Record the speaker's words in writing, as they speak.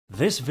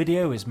This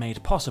video is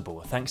made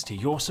possible thanks to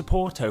your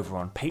support over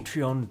on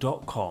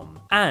patreon.com,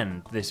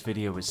 and this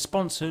video is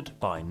sponsored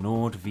by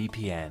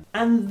NordVPN.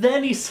 And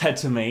then he said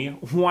to me,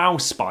 "Wow,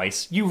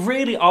 Spice, you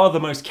really are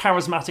the most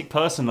charismatic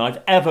person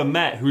I've ever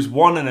met who's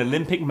won an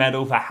Olympic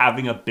medal for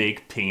having a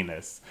big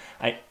penis."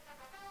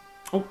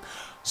 Oh,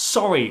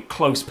 sorry,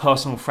 close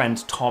personal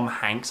friend Tom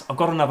Hanks. I've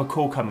got another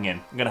call coming in.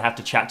 I'm gonna have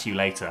to chat to you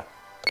later.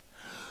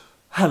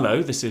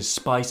 Hello, this is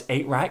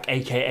Spice8Rack,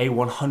 aka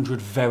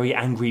 100 Very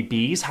Angry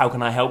Bees. How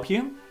can I help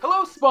you?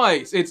 Hello,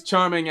 Spice! It's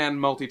charming and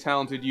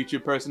multi-talented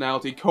YouTube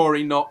personality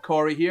Corry,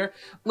 NotCorry here.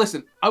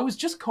 Listen, I was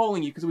just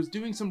calling you because I was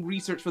doing some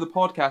research for the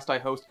podcast I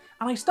host,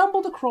 and I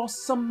stumbled across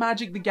some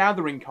Magic the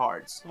Gathering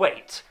cards.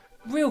 Wait,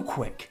 real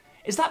quick.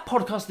 Is that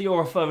podcast that you're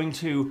referring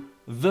to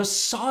the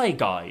Sci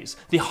Guys,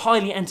 the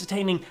highly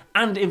entertaining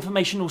and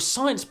informational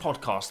science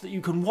podcast that you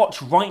can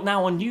watch right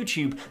now on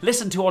YouTube,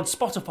 listen to on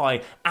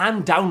Spotify,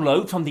 and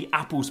download from the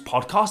Apple's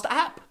podcast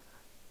app?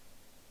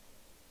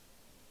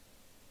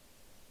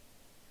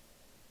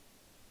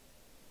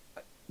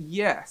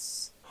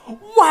 Yes.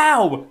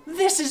 Wow,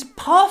 this is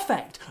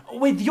perfect!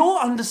 With your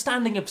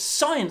understanding of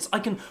science, I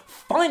can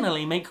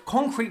finally make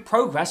concrete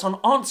progress on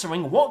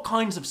answering what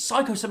kinds of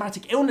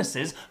psychosomatic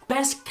illnesses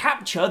best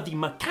capture the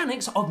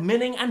mechanics of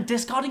milling and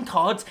discarding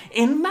cards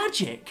in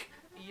Magic.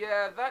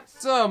 Yeah,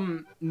 that's,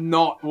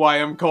 not why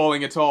I'm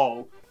calling at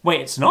all.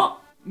 Wait, it's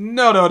not?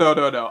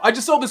 No. I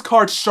just saw this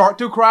card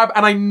Sharktocrab,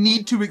 and I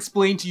need to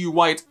explain to you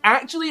why it's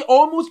actually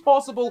almost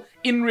possible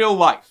in real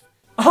life.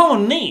 Oh,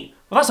 neat!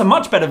 Well, that's a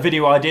much better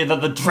video idea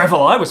than the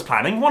drivel I was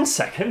planning. 1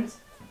 second.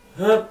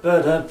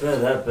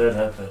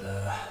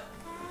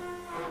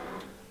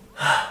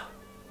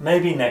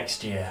 Maybe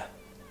next year.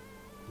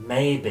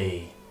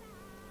 Maybe.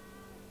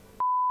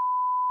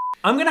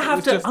 I'm gonna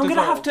have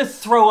to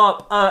throw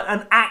up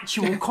an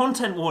actual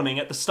content warning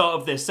at the start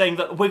of this, saying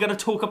that we're gonna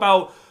talk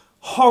about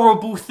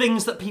horrible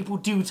things that people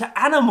do to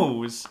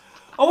animals.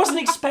 I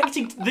wasn't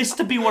expecting this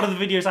to be one of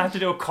the videos I have to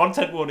do a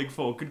content warning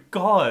for. Good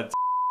God.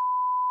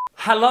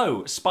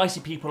 Hello, spicy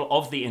people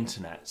of the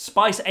internet.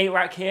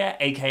 Spice8Rack here,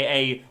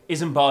 aka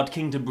Isambard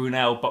Kingdom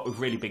Brunel, but with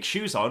really big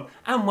shoes on,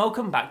 and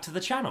welcome back to the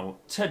channel.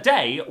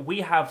 Today,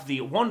 we have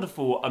the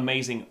wonderful,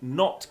 amazing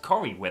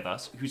NotCorry with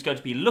us, who's going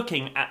to be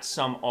looking at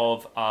some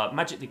of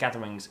Magic the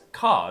Gathering's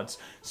cards,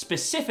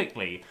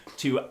 specifically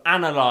to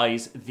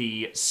analyze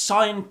the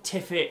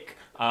scientific,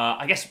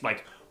 I guess,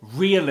 like,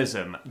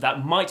 realism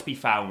that might be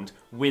found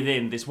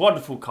within this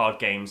wonderful card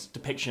game's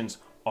depictions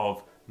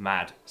of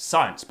mad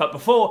science. But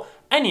before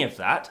any of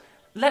that,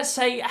 let's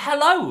say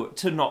hello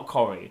to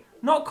NotCorry.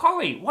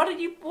 NotCorry, why don't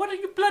you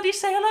bloody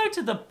say hello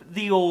to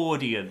the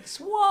audience?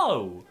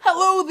 Whoa.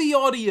 Hello, the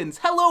audience.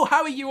 Hello,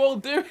 how are you all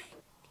doing?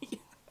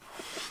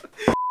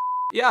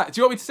 Yeah,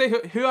 do you want me to say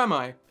who am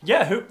I?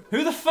 Yeah,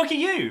 who the fuck are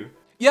you?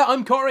 Yeah,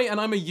 I'm Corry,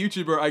 and I'm a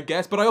YouTuber, I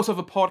guess, but I also have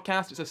a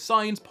podcast. It's a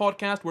science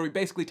podcast where we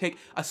basically take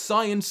a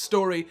science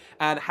story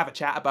and have a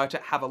chat about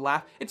it, have a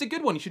laugh. It's a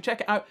good one. You should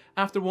check it out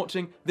after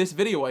watching this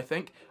video, I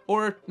think.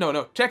 Or,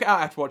 no, check it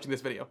out after watching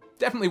this video.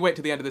 Definitely wait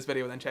till the end of this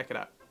video and then check it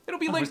out. It'll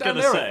be linked down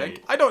there, I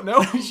think. I don't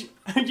know.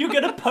 You're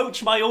gonna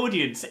poach my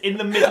audience in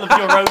the middle of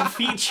your own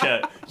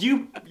feature.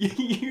 You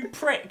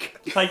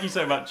prick. Thank you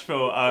so much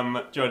for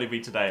joining me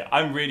today.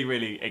 I'm really,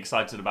 really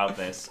excited about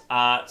this.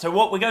 So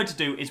what we're going to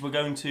do is we're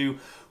going to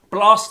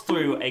blast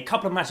through a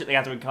couple of Magic the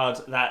Gathering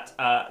cards that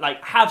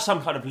like have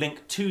some kind of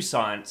link to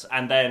science,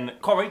 and then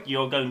Corry,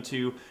 you're going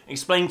to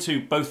explain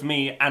to both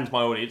me and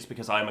my audience,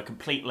 because I am a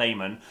complete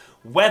layman,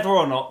 whether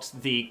or not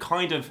the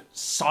kind of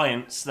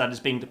science that is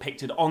being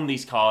depicted on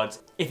these cards,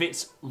 if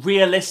it's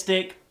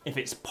realistic, if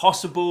it's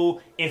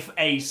possible, if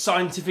a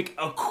scientific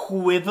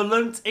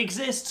equivalent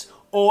exists,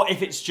 or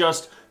if it's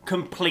just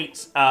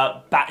complete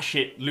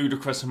batshit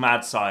ludicrous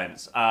mad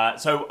science.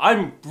 So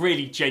I'm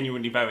really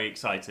genuinely very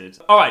excited.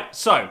 All right,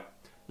 so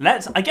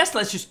let's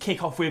just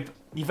kick off with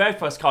the very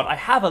first card. I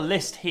have a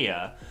list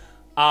here,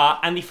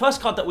 and the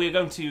first card that we're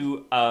going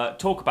to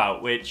talk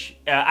about, which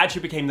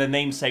actually became the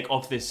namesake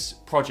of this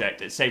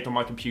project, it's saved on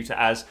my computer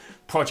as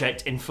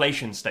Project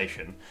Inflation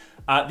Station.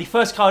 The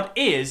first card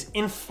is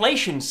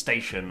Inflation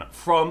Station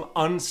from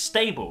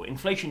Unstable.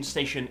 Inflation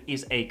Station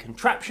is a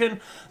contraption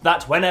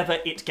that whenever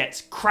it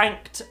gets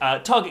cranked,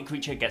 target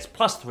creature gets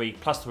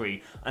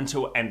 +3/+3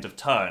 until end of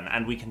turn.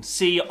 And we can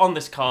see on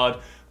this card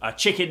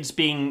chickens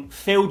being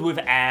filled with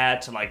air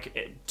to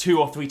like 2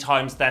 or 3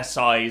 times their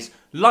size,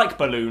 like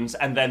balloons,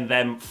 and then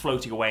them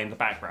floating away in the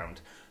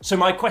background. So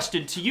my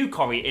question to you,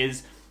 Corry,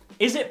 is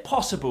it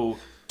possible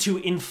to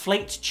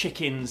inflate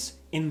chickens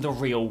in the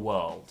real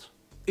world?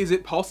 Is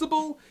it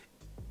possible?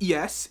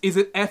 Yes. Is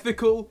it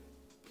ethical?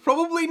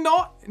 Probably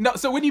not. No.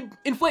 So when you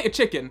inflate a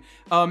chicken,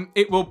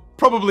 it will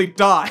probably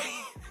die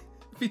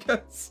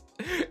because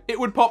it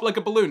would pop like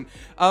a balloon.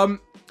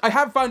 I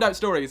have found out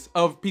stories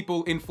of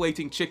people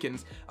inflating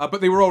chickens, but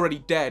they were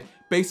already dead,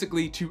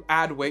 basically to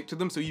add weight to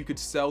them so you could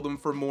sell them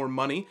for more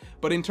money.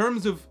 But in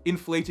terms of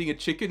inflating a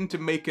chicken to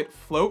make it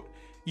float,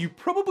 you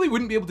probably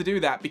wouldn't be able to do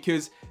that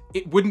because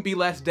it wouldn't be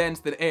less dense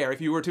than air.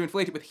 If you were to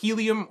inflate it with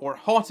helium or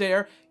hot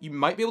air, you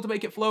might be able to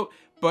make it float,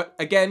 but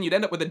again, you'd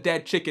end up with a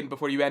dead chicken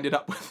before you ended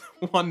up with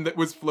one that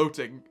was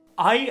floating.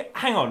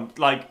 Hang on,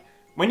 like,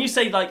 when you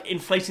say, like,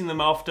 inflating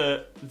them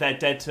after they're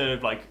dead to,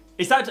 like,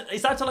 is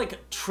that to,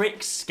 like,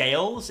 trick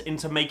scales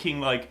into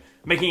making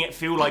it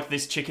feel like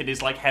this chicken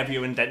is, like,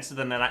 heavier and denser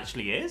than it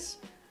actually is?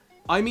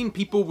 I mean,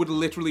 people would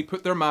literally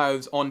put their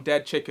mouths on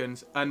dead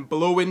chickens and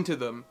blow into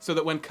them so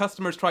that when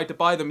customers tried to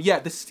buy them, yeah,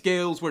 the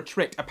scales were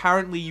tricked.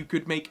 Apparently, you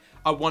could make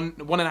a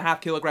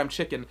 1.5 kilogram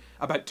chicken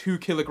about 2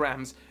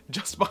 kilograms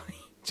just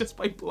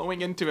by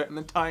blowing into it and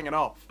then tying it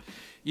off.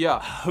 Yeah.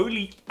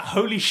 Holy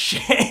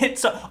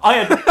shit!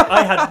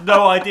 I had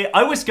no idea.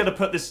 I was gonna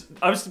put this.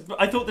 I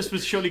thought this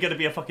was surely gonna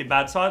be a fucking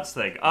mad science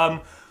thing.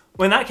 Well,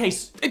 in that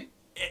case, it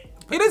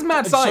is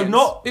mad science.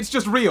 So it's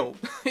just real.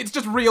 It's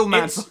just real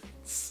mad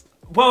science.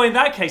 Well, in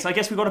that case, I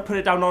guess we got to put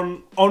it down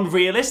on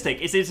realistic.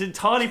 Is it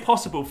entirely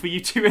possible for you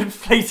to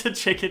inflate a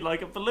chicken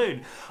like a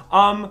balloon?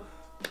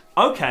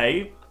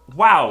 Okay.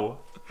 Wow.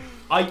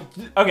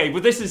 Okay.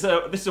 Well, this is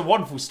a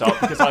wonderful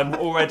start because I'm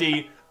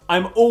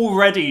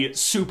already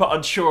super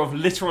unsure of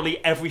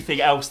literally everything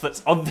else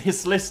that's on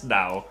this list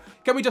now.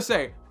 Can we just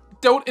say,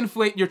 don't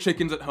inflate your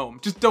chickens at home.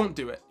 Just don't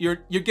do it. You're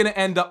gonna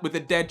end up with a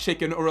dead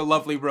chicken or a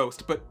lovely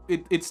roast, but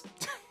it's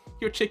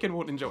your chicken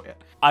won't enjoy it.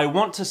 I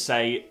want to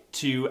say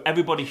to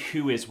everybody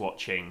who is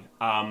watching,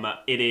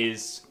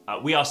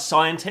 we are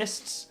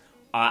scientists,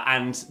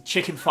 and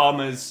chicken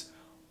farmers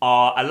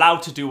are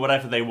allowed to do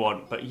whatever they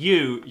want, but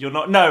you're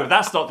not. No,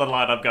 that's not the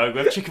line I'm going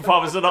with. Chicken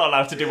farmers are not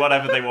allowed to do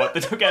whatever they want. They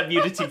don't get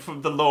immunity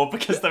from the law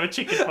because they're a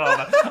chicken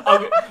farmer.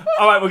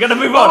 All right, we're gonna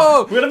move on.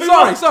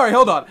 Oh, sorry,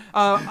 hold on.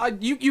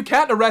 You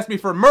can't arrest me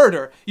for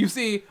murder. You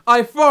see,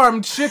 I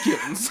farmed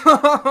chickens.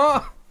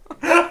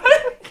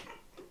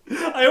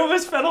 I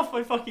almost fell off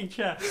my fucking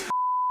chair.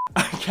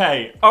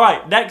 Okay, all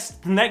right.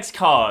 Next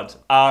card.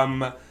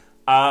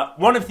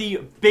 One of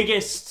the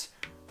biggest.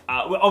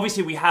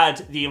 Obviously, we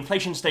had the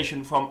inflation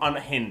station from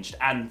Unhinged,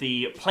 and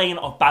the plane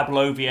of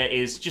Babylovia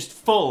is just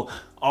full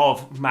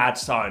of mad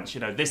science.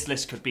 You know, this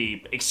list could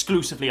be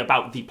exclusively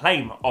about the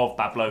plane of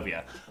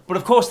Babylovia. But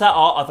of course, there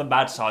are other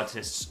mad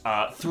scientists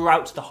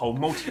throughout the whole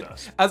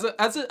multiverse.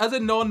 As a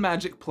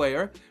non-magic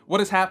player, what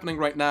is happening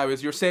right now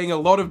is you're saying a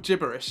lot of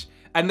gibberish,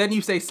 and then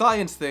you say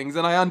science things,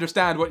 and I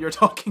understand what you're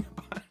talking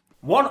about.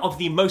 One of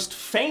the most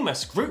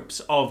famous groups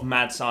of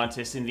mad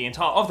scientists in the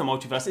entire of the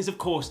multiverse is, of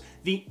course,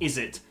 the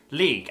Izzet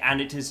League, and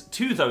it is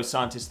to those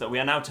scientists that we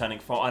are now turning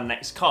for our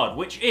next card,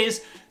 which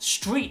is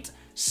Street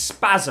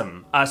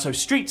Spasm. So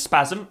Street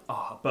Spasm.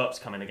 Oh, burp's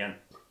coming again.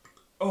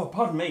 Oh,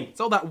 pardon me. It's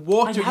all that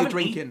water you're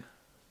drinking.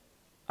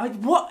 How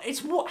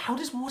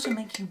does water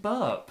make you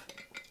burp?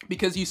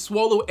 Because you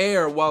swallow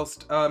air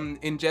whilst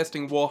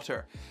ingesting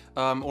water.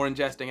 Or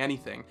ingesting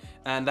anything,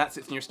 and that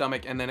sits in your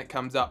stomach and then it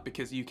comes up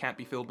because you can't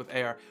be filled with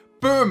air.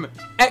 Boom!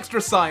 Extra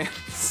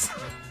science!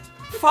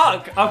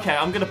 Fuck! Okay,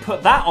 I'm gonna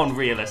put that on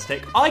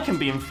realistic. I can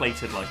be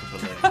inflated like a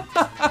balloon.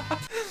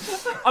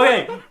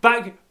 Okay,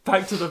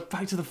 back to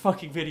the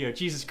fucking video.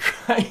 Jesus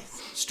Christ.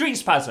 Street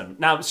Spasm.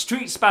 Now,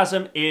 Street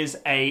Spasm is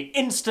a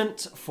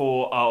instant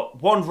for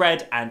 1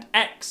 red and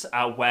X,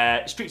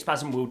 where Street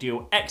Spasm will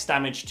deal X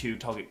damage to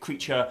target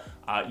creature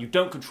you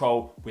don't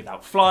control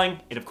without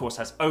flying. It, of course,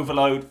 has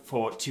Overload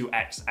for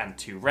 2X and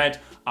 2 red.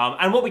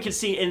 And what we can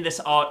see in this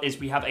art is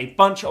we have a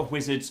bunch of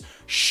wizards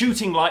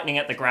shooting lightning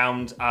at the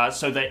ground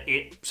so that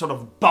it sort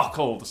of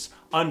buckles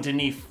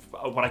underneath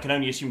what I can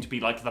only assume to be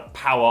like the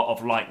power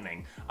of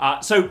lightning.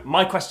 So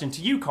my question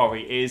to you,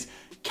 Corry, is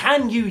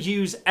can you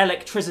use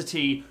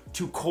electricity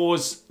to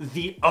cause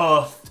the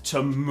earth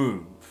to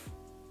move?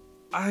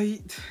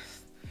 I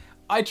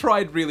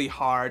tried really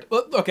hard.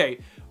 Okay,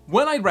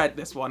 when I read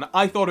this one,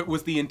 I thought it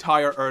was the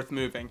entire earth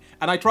moving,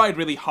 and I tried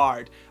really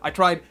hard. I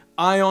tried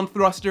ion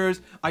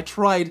thrusters, I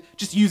tried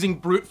just using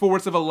brute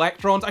force of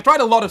electrons, I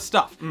tried a lot of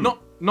stuff.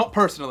 Not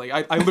personally,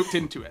 I looked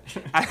into it.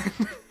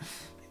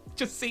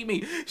 Just see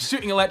me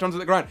shooting electrons at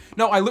the ground.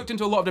 No, I looked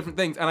into a lot of different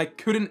things and I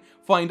couldn't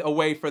find a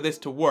way for this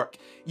to work.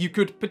 You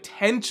could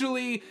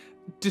potentially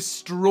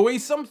destroy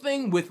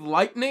something with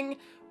lightning,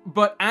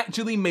 but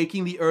actually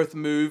making the earth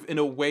move in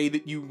a way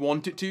that you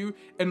want it to,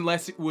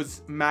 unless it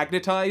was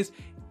magnetized,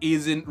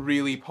 isn't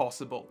really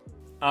possible.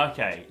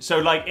 Okay, so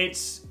like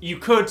you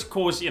could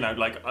cause, you know,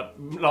 like a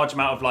large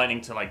amount of lightning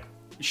to like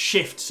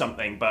shift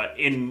something, but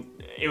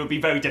it would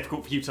be very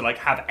difficult for you to like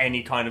have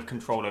any kind of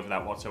control over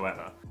that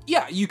whatsoever.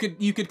 Yeah, you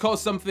could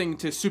cause something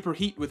to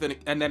superheat with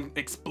and then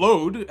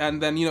explode,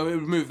 and then, you know, it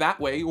would move that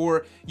way,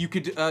 or you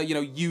could you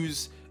know,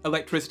 use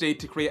electricity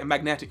to create a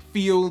magnetic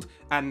field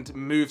and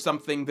move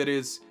something that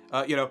is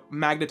you know,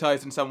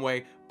 magnetized in some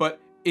way. But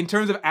in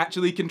terms of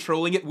actually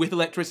controlling it with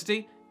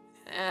electricity,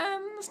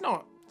 it's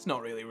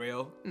not really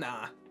real.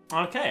 Nah.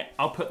 Okay,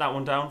 I'll put that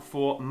one down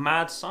for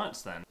mad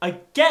science then.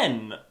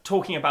 Again,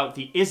 talking about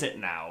the Izzet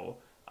now,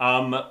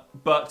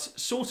 But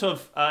sort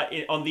of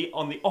on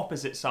the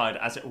opposite side,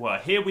 as it were.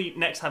 Here we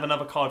next have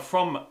another card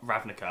from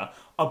Ravnica,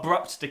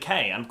 Abrupt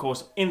Decay. And of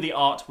course, in the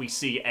art, we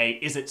see a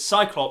Izzet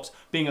Cyclops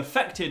being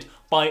affected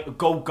by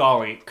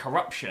Golgari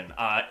corruption.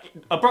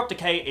 Abrupt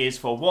Decay is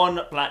for 1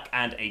 black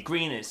and a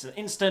green. It's an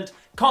instant,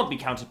 can't be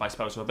countered by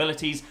spells or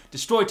abilities,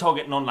 destroy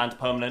target non-land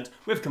permanent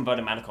with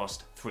converted mana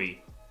cost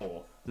 3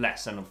 or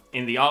less. And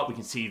in the art, we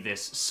can see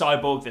this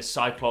cyborg, this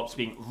Cyclops,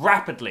 being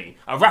rapidly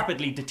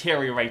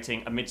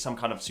deteriorating amid some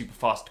kind of super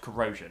fast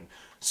corrosion.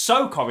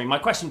 So, Corry, my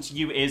question to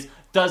you is,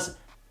 does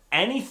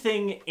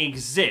anything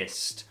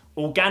exist,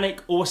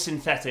 organic or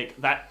synthetic,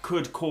 that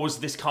could cause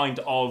this kind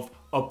of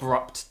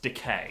abrupt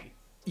decay?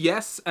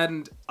 Yes,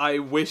 and I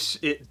wish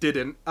it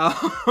didn't.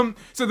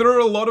 So there are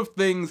a lot of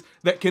things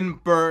that can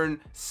burn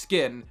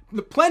skin.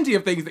 Plenty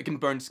of things that can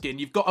burn skin.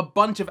 You've got a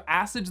bunch of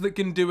acids that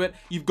can do it.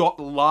 You've got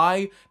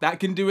lye that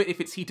can do it.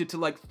 If it's heated to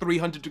like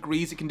 300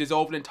 degrees, it can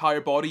dissolve an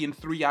entire body in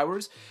 3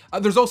 hours.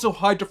 There's also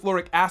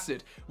hydrofluoric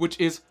acid, which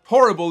is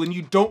horrible and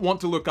you don't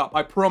want to look up.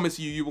 I promise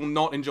you, you will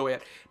not enjoy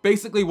it.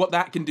 Basically, what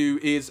that can do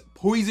is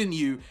poison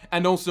you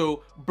and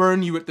also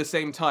burn you at the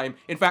same time.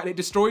 In fact, it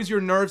destroys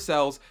your nerve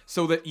cells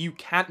so that you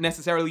can't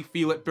necessarily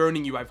feel it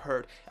burning you, I've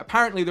heard.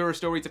 Apparently, there are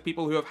stories of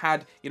people who have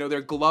had, you know,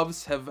 their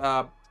gloves have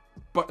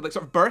like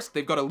sort of burst.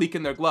 They've got a leak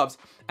in their gloves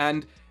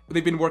and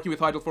they've been working with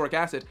hydrofluoric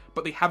acid,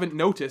 but they haven't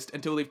noticed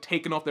until they've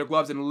taken off their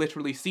gloves and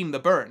literally seen the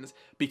burns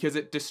because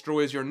it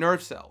destroys your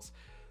nerve cells.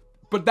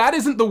 But that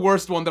isn't the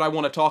worst one that I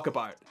want to talk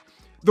about.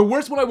 The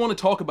worst one I want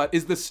to talk about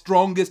is the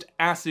strongest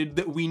acid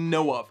that we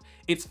know of.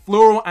 It's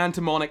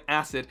fluoroantimonic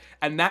acid,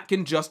 and that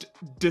can just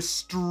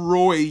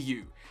destroy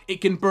you.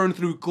 It can burn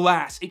through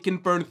glass, it can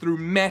burn through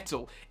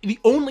metal. The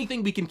only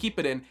thing we can keep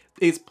it in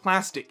is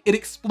plastic. It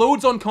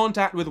explodes on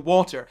contact with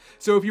water.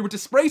 So if you were to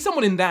spray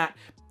someone in that,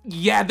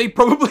 yeah, they'd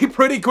probably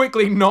pretty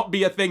quickly not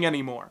be a thing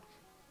anymore.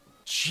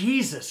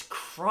 Jesus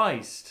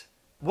Christ.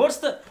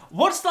 What's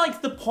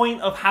like the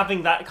point of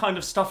having that kind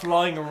of stuff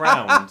lying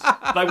around?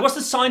 Like, what's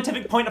the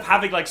scientific point of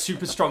having like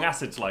super strong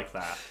acids like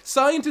that?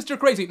 Scientists are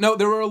crazy. No,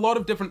 there are a lot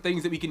of different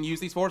things that we can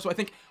use these for. So I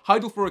think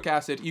hydrofluoric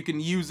acid, you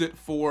can use it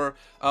for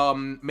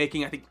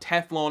making, I think,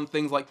 Teflon,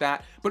 things like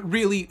that. But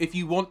really, if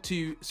you want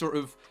to sort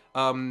of,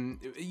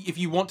 if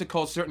you want to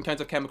cause certain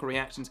kinds of chemical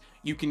reactions,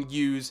 you can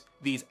use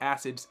these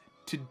acids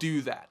to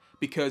do that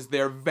because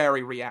they're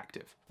very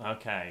reactive.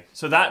 Okay,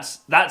 so that's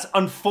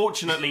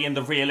unfortunately in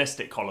the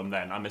realistic column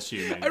then, I'm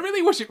assuming. I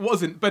really wish it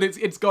wasn't, but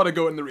it's got to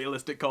go in the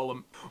realistic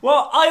column.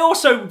 Well, I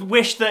also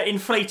wish that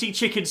inflating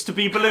chickens to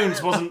be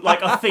balloons wasn't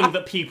like a thing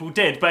that people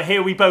did, but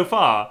here we both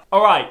are.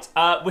 All right,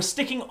 we're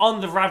sticking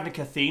on the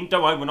Ravnica theme.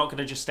 Don't worry, we're not going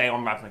to just stay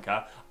on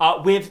Ravnica.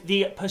 With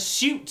the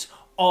Pursuit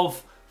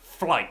of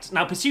Flight.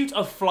 Now, Pursuit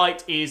of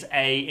Flight is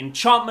a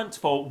enchantment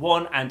for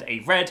 1 and a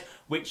red,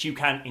 which you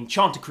can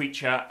enchant a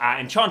creature.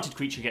 Enchanted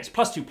creature gets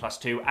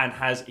 +2/+2 and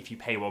has, if you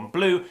pay 1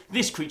 blue,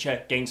 this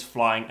creature gains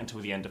flying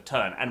until the end of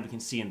turn. And we can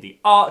see in the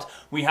art,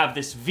 we have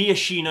this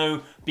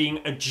Viashino being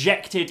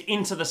ejected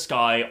into the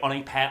sky on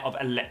a pair of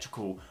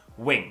electrical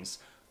wings.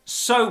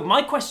 So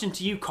my question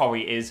to you,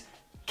 Corry, is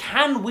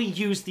can we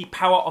use the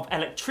power of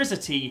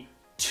electricity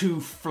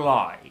to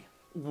fly?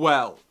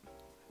 Well,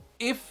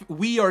 if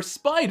we are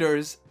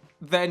spiders,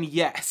 then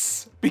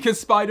yes, because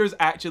spiders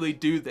actually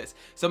do this.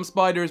 Some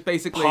spiders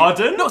basically...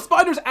 Pardon? No,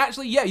 spiders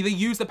actually, yeah, they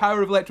use the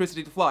power of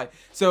electricity to fly.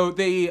 So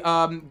they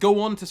go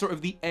on to sort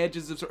of the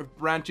edges of sort of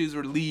branches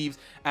or leaves,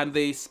 and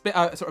they spit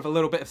out sort of a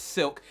little bit of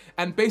silk,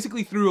 and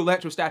basically through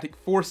electrostatic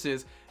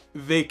forces,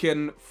 they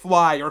can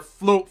fly or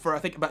float for, I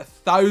think, about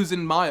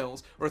 1,000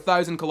 miles or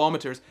 1,000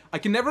 kilometers. I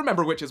can never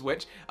remember which is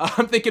which.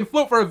 They can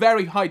float for a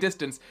very high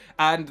distance,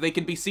 and they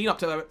can be seen up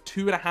to about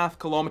 2.5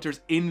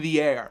 kilometers in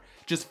the air,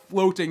 just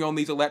floating on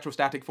these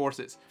electrostatic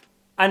forces.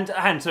 And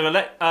so,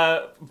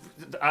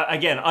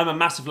 again, I'm a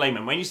massive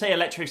layman. When you say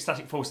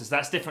electrostatic forces,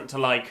 that's different to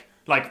like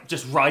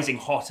just rising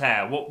hot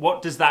air.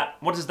 What does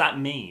that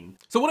mean?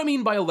 So what I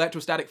mean by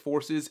electrostatic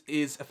forces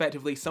is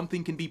effectively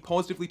something can be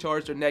positively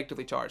charged or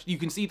negatively charged. You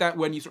can see that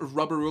when you sort of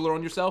rub a ruler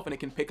on yourself and it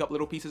can pick up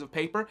little pieces of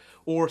paper,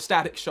 or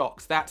static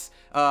shocks. That's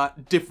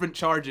different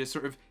charges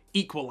sort of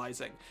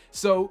equalizing.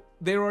 So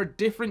there are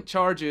different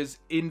charges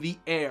in the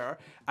air,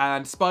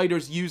 and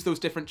spiders use those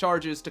different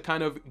charges to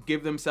kind of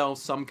give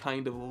themselves some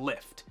kind of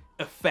lift,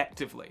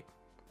 effectively.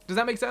 Does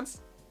that make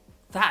sense?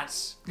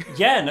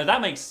 Yeah, no,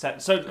 that makes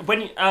sense. So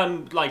when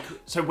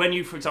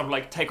you, for example,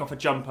 like take off a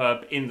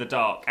jumper in the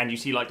dark and you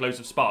see like loads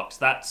of sparks,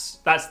 that's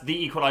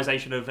the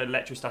equalization of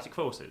electrostatic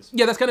forces.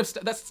 Yeah, that's kind of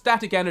that's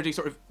static energy,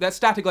 sort of that's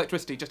static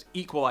electricity, just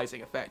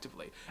equalizing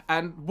effectively.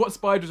 And what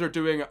spiders are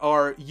doing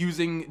are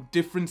using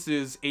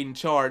differences in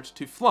charge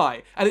to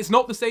fly, and it's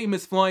not the same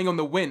as flying on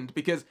the wind,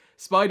 because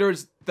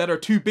spiders that are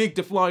too big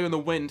to fly on the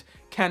wind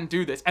can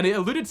do this, and it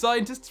eluded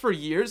scientists for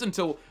years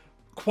until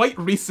quite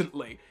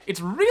recently. It's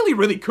really,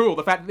 really cool,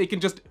 the fact that they can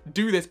just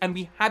do this, and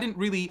we hadn't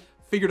really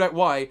figured out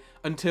why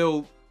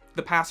until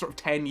the past sort of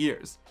 10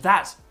 years.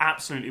 That's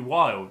absolutely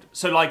wild.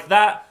 So like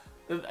that,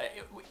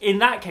 in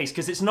that case,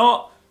 because it's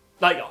not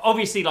like,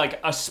 obviously, like,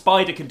 a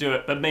spider can do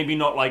it, but maybe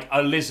not, like,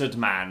 a lizard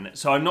man.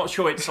 So I'm not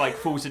sure it's, like,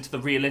 falls into the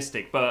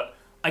realistic, but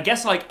I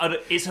guess, like,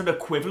 it's an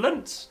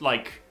equivalent,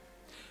 like,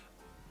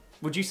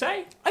 would you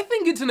say? I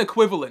think it's an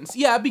equivalence,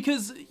 yeah,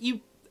 because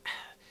you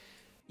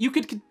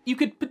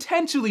could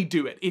potentially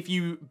do it if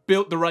you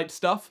built the right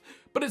stuff,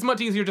 but it's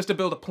much easier just to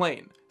build a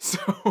plane,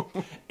 so...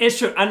 It's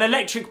true, an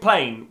electric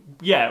plane,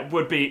 yeah,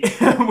 would be,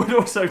 would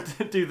also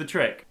do the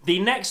trick. The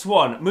next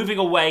one, moving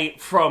away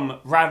from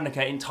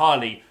Ravnica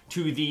entirely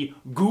to the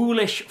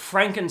ghoulish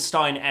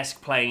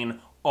Frankenstein-esque plane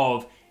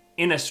of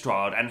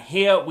Innistrad, and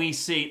here we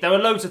see, there were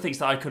loads of things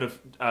that I could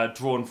have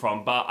drawn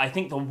from, but I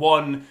think the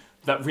one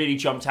that really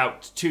jumped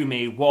out to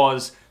me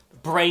was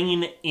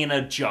Brain in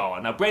a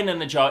Jar. Now, Brain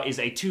in a Jar is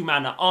a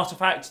 2-mana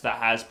artifact that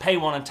has pay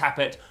 1 and tap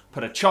it,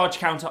 put a charge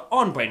counter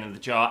on Brain in the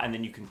Jar, and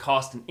then you can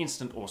cast an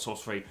instant or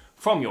sorcery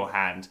from your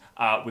hand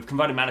with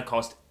converted mana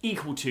cost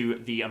equal to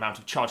the amount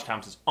of charge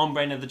counters on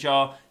Brain in the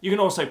Jar. You can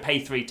also pay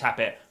 3, tap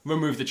it,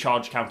 remove the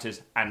charge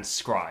counters, and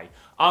scry.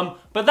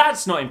 But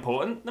that's not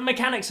important. The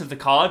mechanics of the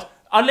card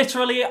are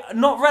literally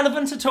not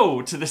relevant at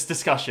all to this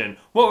discussion.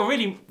 What we're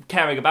really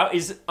caring about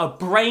is a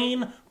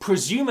brain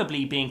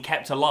presumably being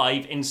kept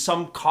alive in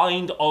some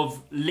kind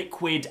of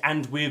liquid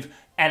and with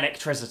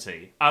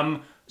electricity.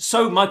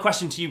 So my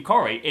question to you,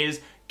 Corry,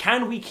 is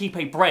can we keep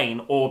a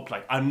brain, or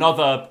like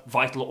another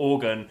vital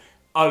organ,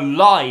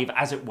 alive,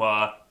 as it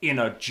were, in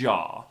a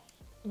jar?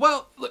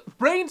 Well, look,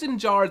 brains in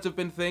jars have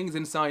been things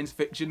in science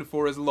fiction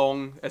for as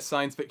long as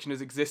science fiction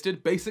has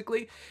existed,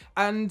 basically,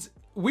 and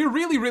we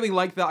really, really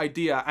like that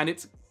idea, and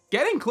it's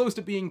getting close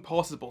to being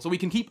possible. So we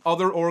can keep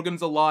other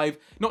organs alive,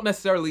 not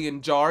necessarily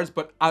in jars,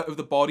 but out of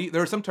the body.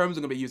 There are some terms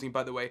I'm going to be using,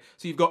 by the way.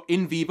 So you've got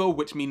in vivo,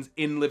 which means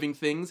in living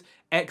things,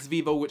 ex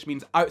vivo, which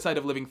means outside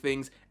of living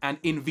things, and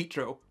in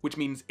vitro, which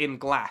means in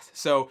glass.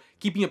 So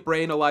keeping a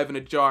brain alive in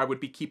a jar would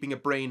be keeping a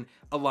brain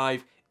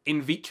alive in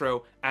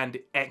vitro and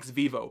ex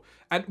vivo.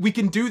 And we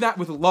can do that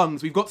with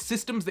lungs. We've got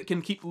systems that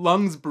can keep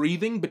lungs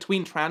breathing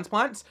between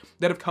transplants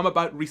that have come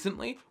about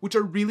recently, which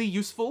are really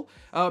useful.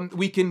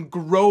 We can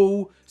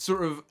grow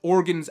sort of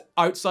organs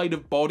outside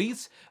of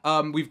bodies.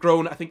 We've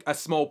grown, I think, a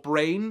small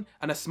brain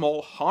and a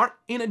small heart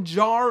in a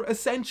jar,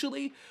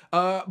 essentially.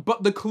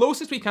 But the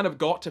closest we kind of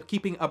got to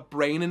keeping a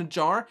brain in a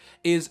jar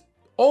is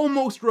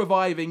almost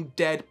reviving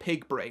dead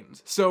pig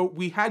brains. So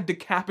we had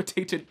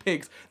decapitated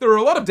pigs. There were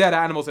a lot of dead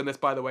animals in this,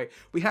 by the way.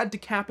 We had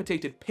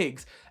decapitated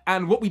pigs,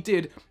 and what we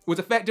did was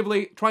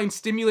effectively try and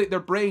stimulate their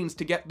brains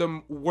to get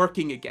them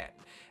working again.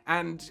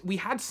 And we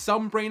had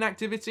some brain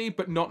activity,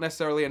 but not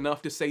necessarily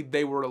enough to say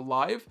they were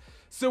alive.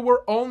 So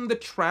we're on the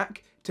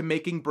track to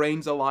making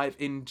brains alive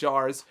in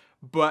jars,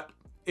 but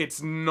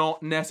it's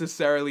not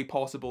necessarily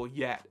possible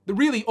yet.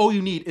 Really, all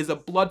you need is a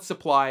blood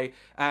supply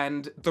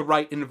and the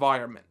right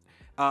environment.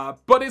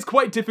 But it's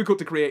quite difficult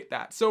to create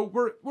that. So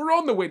we're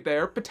on the way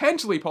there.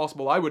 Potentially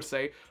possible, I would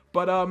say.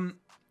 But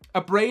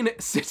a brain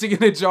sitting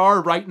in a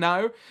jar right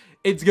now,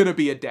 it's gonna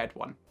be a dead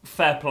one.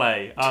 Fair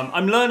play.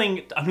 I'm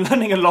learning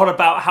a lot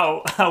about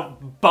how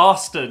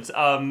bastard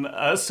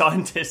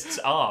scientists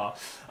are.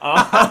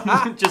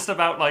 Just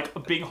about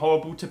like being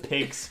horrible to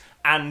pigs.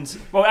 And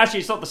well,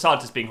 actually, it's not the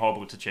scientists being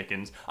horrible to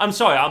chickens. I'm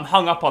sorry, I'm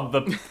hung up on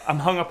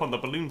the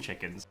balloon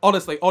chickens.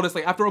 Honestly,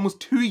 after almost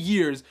 2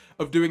 years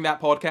of doing that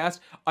podcast,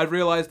 I've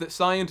realized that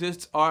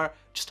scientists are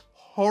just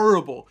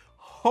horrible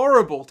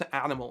to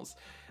animals,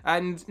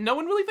 and no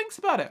one really thinks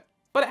about it,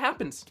 but it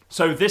happens.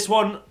 So this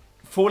one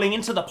falling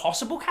into the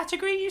possible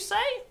category, you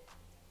say?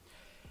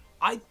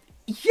 I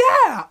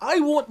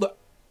want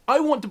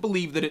to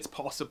believe that it's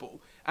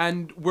possible,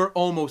 and we're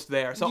almost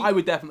there. So I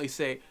would definitely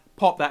say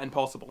pop that in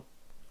possible.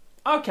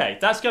 Okay,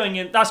 that's going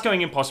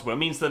in possible. It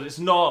means that it's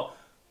not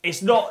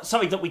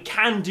something that we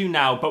can do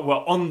now, but we're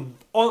on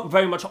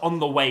very much on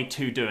the way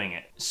to doing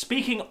it.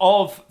 Speaking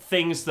of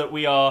things that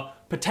we are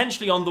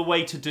potentially on the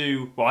way to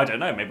do, well, I don't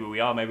know, maybe we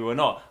are, maybe we're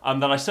not,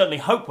 that I certainly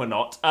hope we're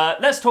not.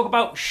 Let's talk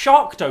about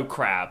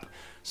Sharktocrab.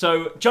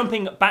 So,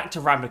 jumping back to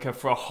Ravnica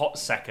for a hot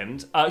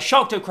second,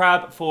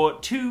 Sharktocrab for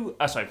two,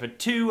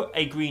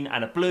 a green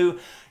and a blue,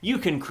 you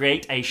can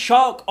create a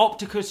shark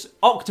octopus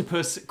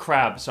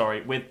crab,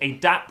 with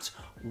adapt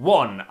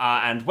 1,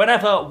 and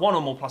whenever 1 or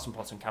more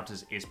 +1/+1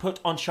 counters is put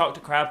on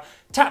Sharktocrab,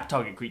 tap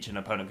target creature an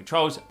opponent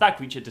controls. That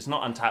creature does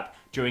not untap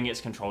during its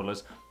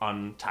controller's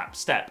untap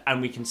step. And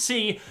we can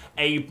see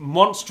a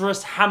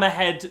monstrous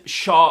hammerhead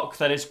shark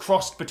that is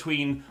crossed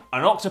between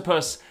an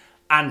octopus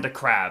and a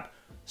crab.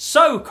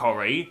 So,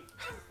 Corry,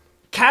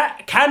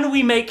 can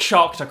we make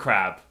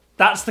Sharktocrab?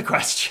 That's the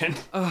question.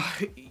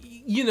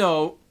 You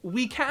know,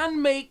 we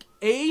can make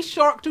a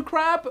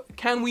Sharktocrab.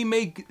 Can we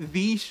make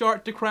the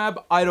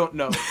Sharktocrab? I don't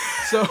know.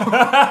 So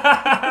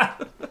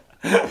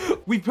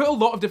we put a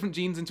lot of different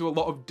genes into a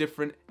lot of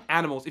different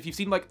animals. If you've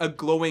seen like a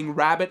glowing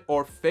rabbit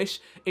or fish,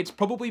 it's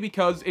probably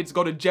because it's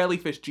got a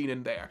jellyfish gene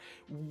in there.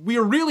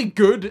 We're really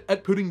good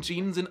at putting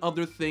genes in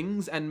other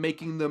things and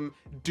making them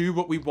do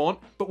what we want,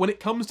 but when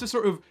it comes to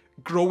sort of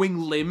growing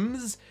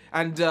limbs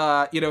and,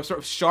 you know, sort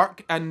of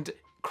shark and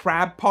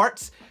crab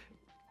parts,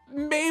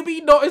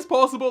 maybe not as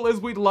possible as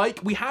we'd like.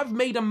 We have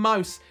made a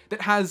mouse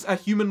that has a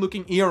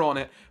human-looking ear on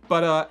it,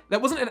 but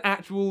that wasn't an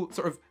actual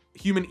sort of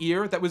human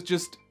ear. That was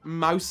just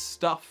mouse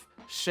stuff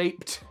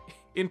shaped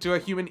into a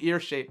human ear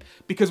shape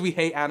because we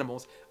hate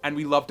animals and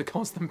we love to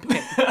cause them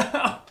pain.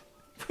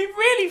 We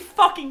really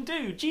fucking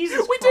do.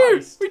 Jesus we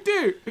Christ. We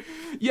do.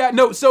 Yeah,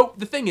 no, so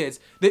the thing is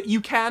that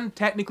you can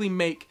technically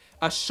make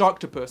a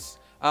Sharktopus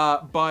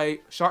by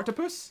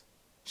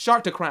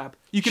Sharktocrab.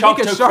 You can make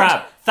a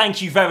Sharktocrab.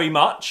 Thank you very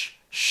much.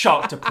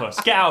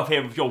 Sharktopus. Get out of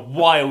here with your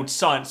wild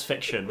science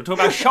fiction. We're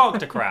talking about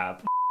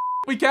Sharktocrab.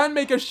 We can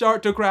make a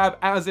Sharktocrab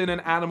as in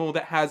an animal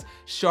that has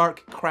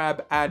shark,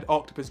 crab, and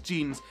octopus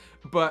genes,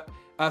 but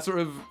a sort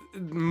of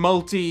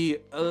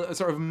multi-limbed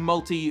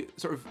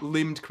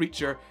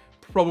creature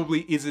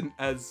probably isn't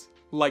as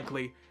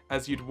likely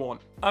as you'd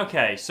want.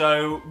 Okay,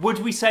 so would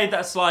we say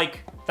that's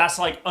like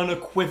an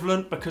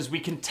equivalent because we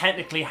can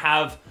technically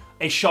have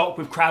a shark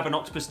with crab and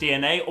octopus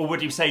DNA, or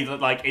would you say that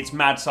like it's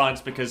mad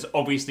science because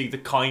obviously the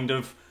kind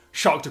of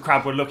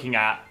Sharktocrab we're looking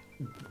at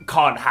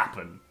can't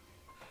happen?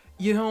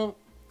 You know,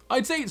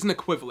 I'd say it's an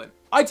equivalent.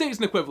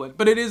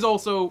 But it is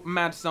also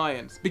mad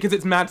science, because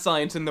it's mad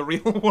science in the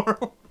real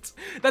world.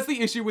 That's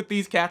the issue with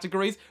these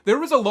categories.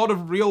 There is a lot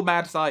of real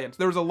mad science.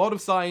 There is a lot of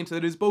science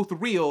that is both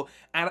real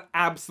and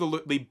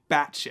absolutely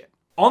batshit.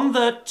 On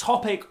the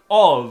topic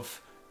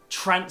of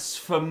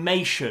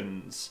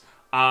transformations,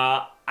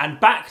 and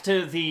back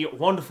to the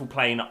wonderful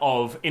plane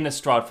of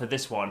Innistrad for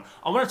this one,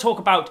 I want to talk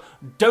about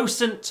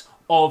Docent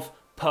of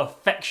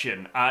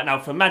Perfection. Now,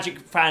 for Magic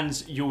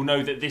fans, you'll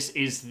know that this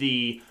is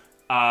the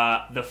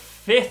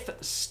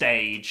 5th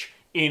stage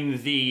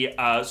in the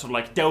sort of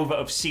like Delver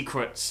of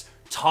Secrets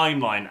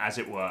timeline, as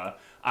it were.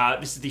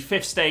 This is the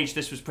 5th stage.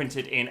 This was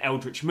printed in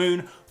Eldritch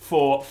Moon.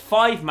 For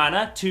 5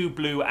 mana, 2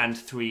 blue and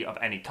 3 of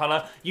any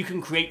colour, you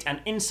can create an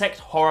insect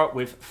horror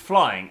with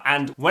flying.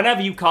 And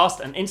whenever you cast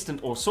an instant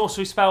or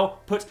sorcery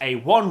spell, put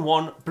a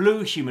 1/1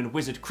 blue human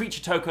wizard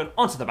creature token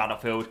onto the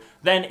battlefield.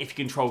 Then, if you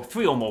control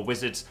 3 or more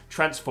wizards,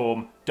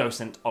 transform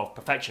Docent of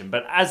Perfection.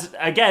 But as,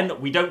 again,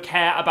 we don't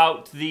care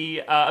about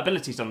the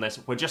abilities on this.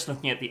 We're just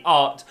looking at the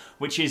art,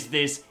 which is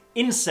this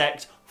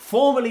insect,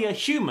 formerly a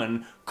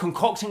human,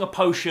 concocting a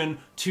potion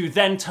to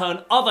then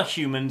turn other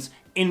humans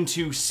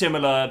into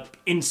similar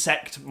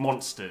insect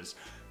monsters.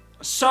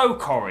 So,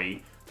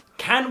 Corry,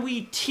 can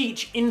we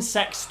teach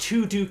insects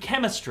to do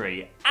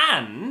chemistry?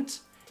 And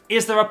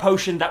is there a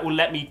potion that will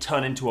let me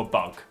turn into a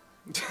bug?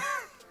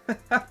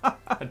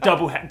 A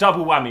double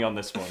whammy on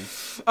this one.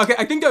 Okay,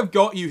 I think I've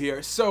got you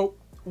here. So,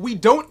 we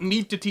don't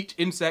need to teach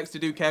insects to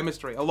do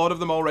chemistry. A lot of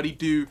them already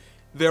do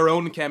their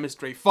own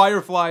chemistry.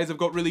 Fireflies have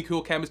got really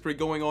cool chemistry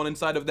going on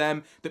inside of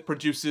them that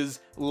produces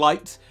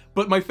light.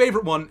 But my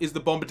favorite one is the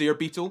bombardier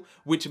beetle,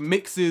 which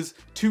mixes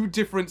 2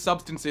 different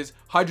substances,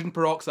 hydrogen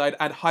peroxide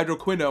and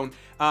hydroquinone,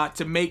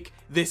 to make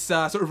this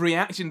sort of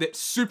reaction that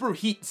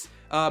superheats,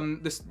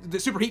 that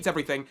superheats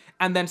everything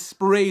and then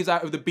sprays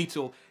out of the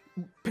beetle,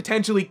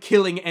 potentially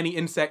killing any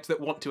insects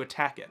that want to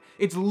attack it.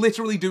 It's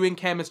literally doing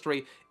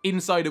chemistry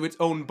inside of its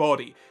own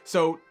body.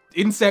 So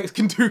insects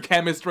can do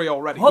chemistry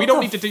already. We don't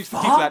need to teach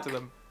that to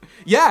them.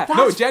 Yeah,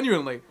 no,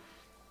 genuinely.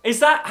 Is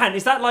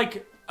that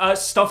like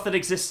stuff that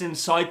exists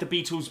inside the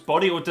beetle's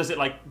body, or does it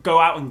like go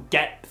out and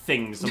get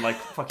things and like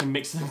fucking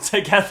mix them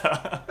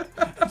together?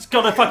 It's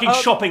got a fucking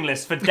shopping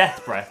list for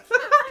death breath.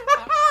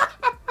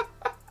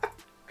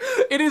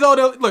 It is on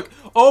a, look,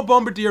 all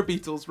bombardier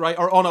beetles, right,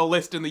 are on a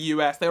list in the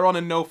US. They're on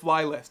a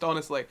no-fly list,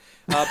 honestly,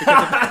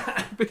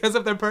 because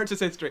of their purchase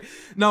history.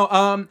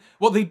 No,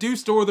 well, they do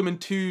store them in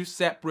 2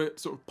 separate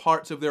sort of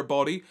parts of their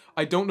body.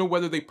 I don't know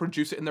whether they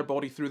produce it in their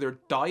body through their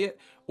diet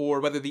or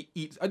whether they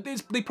eat.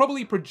 They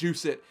probably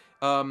produce it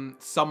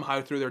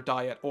somehow through their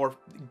diet or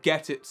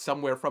get it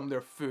somewhere from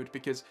their food,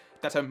 because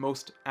that's how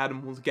most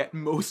animals get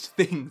most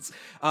things.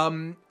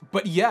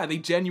 But yeah, they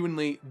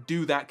genuinely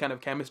do that kind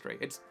of chemistry.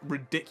 It's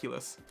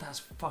ridiculous. That's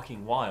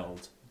fucking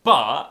wild.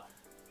 But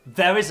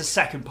there is a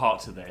second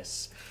part to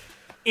this.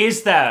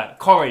 Is there,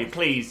 Corry,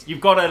 please,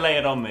 you've got to lay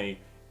it on me.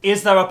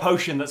 Is there a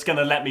potion that's going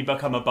to let me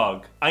become a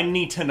bug? I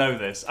need to know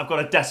this. I've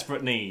got a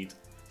desperate need.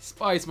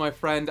 Spice, my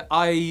friend,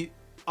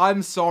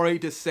 I'm sorry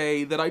to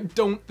say that I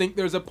don't think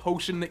there's a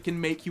potion that can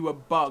make you a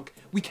bug.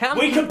 We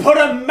can put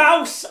a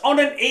mouse on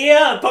an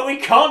ear, but we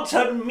can't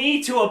turn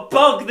me to a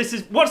bug.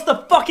 What's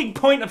the fucking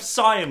point of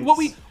science?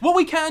 What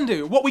we can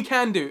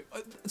do,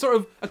 sort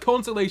of a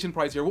consolation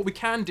prize here, what we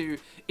can do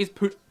is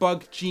put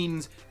bug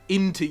genes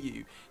into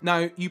you.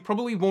 Now, you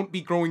probably won't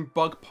be growing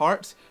bug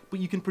parts, but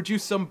you can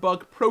produce some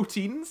bug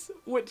proteins,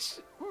 which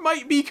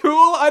might be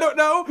cool, I don't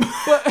know.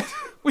 But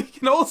we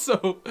can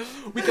also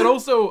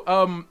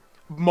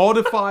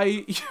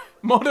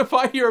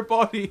modify your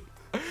body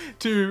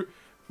to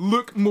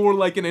look more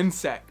like an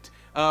insect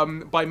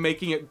by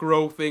making it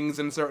grow things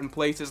in certain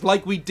places,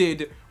 like we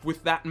did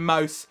with that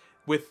mouse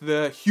with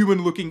the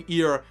human-looking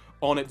ear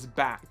on its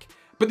back.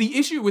 But the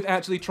issue with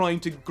actually trying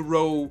to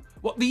grow,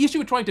 well, the issue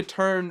with trying to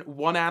turn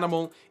one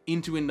animal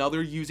into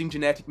another using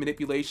genetic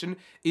manipulation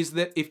is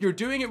that if you're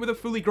doing it with a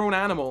fully grown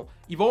animal,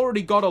 you've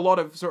already got a lot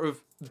of sort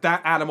of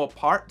that animal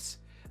parts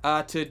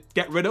to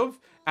get rid of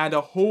and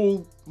a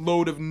whole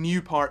load of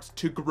new parts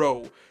to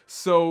grow.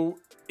 So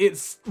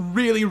it's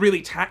really,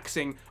 really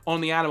taxing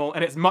on the animal,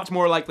 and it's much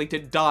more likely to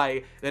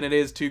die than it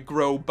is to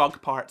grow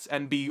bug parts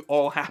and be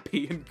all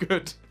happy and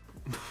good.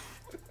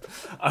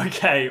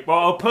 Okay, well,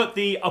 I'll put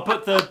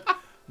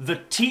the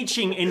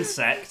teaching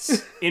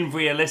insects in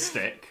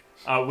realistic,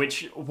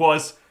 which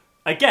was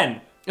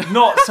again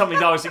not something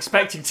that I was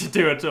expecting to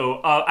do at all.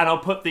 And I'll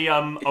put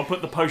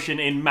the potion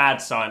in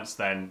mad science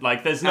then.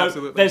 Like, there's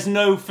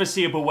no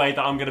foreseeable way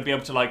that I'm going to be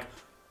able to like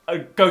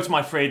go to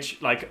my fridge,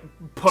 like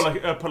pull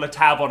a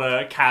tab on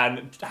a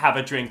can, have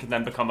a drink, and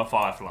then become a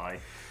firefly.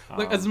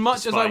 Look, as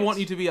much as I want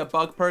you to be a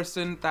bug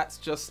person, it's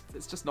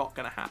just not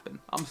gonna happen.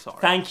 I'm sorry.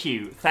 Thank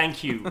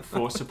you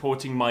for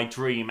supporting my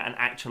dream and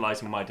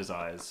actualizing my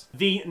desires.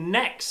 The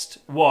next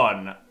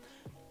one,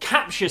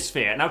 Capture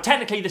Sphere. Now,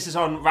 technically this is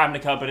on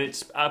Ravnica, but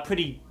it's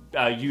pretty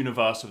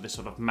universal, this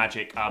sort of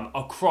magic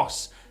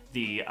across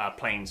the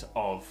planes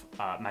of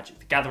Magic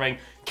the Gathering.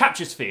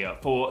 Capture Sphere.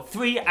 For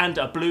 3 and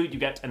a blue, you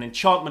get an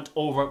enchantment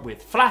aura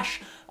with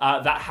flash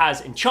that has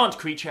enchant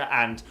creature,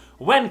 and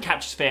when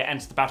Capture Sphere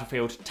enters the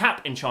battlefield,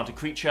 tap enchanted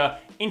creature.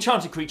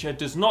 Enchanted creature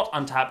does not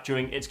untap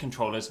during its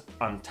controller's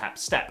untap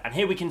step. And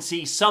here we can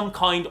see some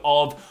kind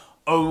of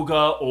ogre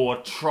or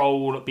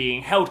troll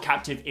being held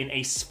captive in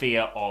a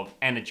sphere of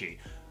energy.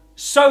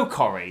 So,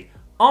 Corry,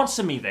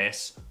 answer me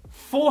this.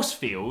 Force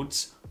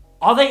fields,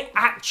 are they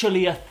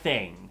actually a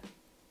thing?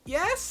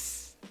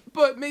 Yes,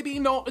 but maybe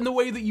not in the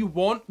way that you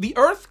want. The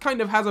Earth kind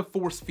of has a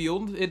force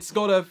field. It's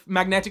got a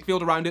magnetic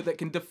field around it that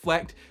can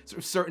deflect sort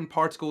of certain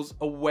particles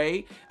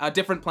away.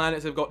 Different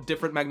planets have got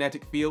different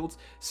magnetic fields.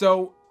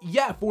 So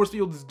yeah, force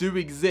fields do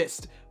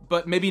exist,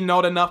 but maybe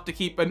not enough to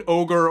keep an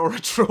ogre or a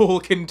troll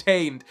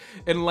contained,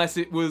 unless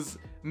it was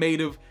made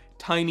of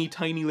tiny,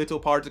 tiny little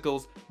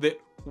particles that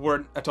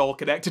weren't at all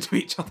connected to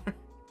each other.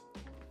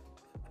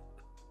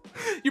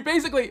 You're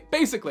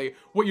basically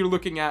what you're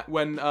looking at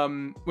when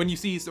you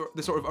see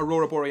the sort of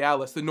Aurora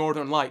Borealis, the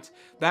Northern Lights.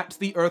 That's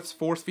the Earth's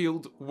force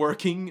field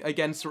working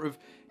against sort of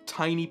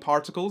tiny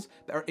particles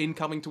that are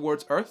incoming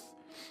towards Earth.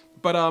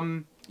 But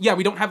yeah,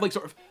 we don't have like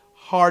sort of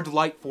hard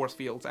light force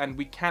fields, and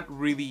we can't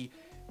really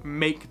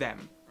make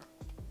them.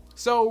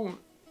 So,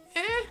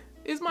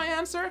 is my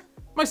answer.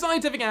 My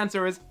scientific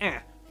answer is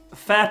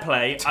Fair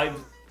play.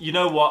 You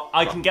know what?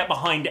 I can get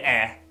behind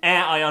air.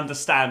 Air I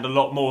understand a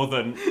lot more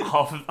than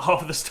half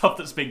of the stuff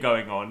that's been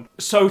going on.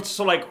 So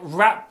to like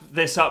wrap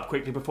this up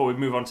quickly before we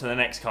move on to the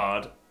next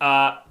card.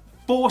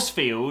 Force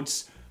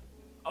fields,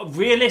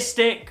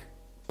 realistic,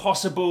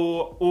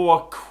 possible,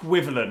 or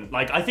equivalent.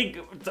 Like, I think,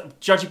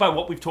 judging by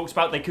what we've talked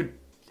about, they could,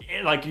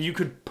 like, you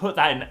could put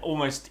that in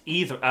almost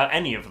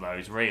any of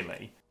those,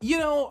 really. You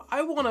know,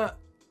 I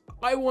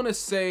wanna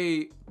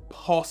say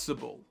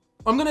possible.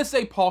 I'm gonna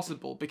say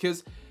possible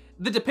because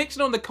the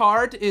depiction on the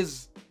card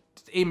is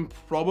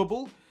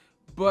improbable,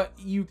 but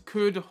you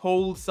could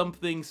hold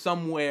something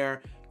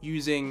somewhere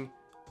using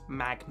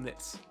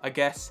magnets, I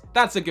guess.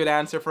 That's a good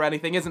answer for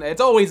anything, isn't it?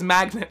 It's always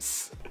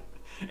magnets.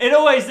 It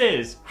always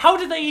is. How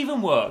do they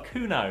even work?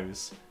 Who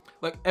knows?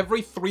 Like,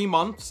 every 3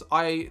 months,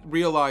 I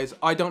realize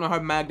I don't know how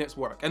magnets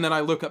work, and then I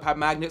look up how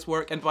magnets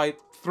work, and by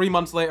 3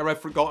 months later, I've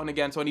forgotten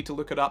again, so I need to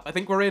look it up. I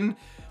think we're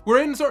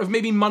in sort of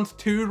maybe month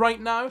 2 right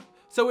now.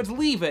 So it's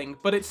leaving,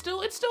 but it's still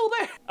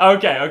there.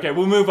 Okay,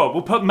 we'll move on.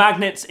 We'll put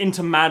magnets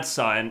into mad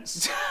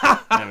science.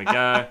 There we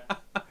go.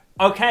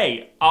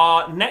 Okay,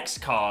 our next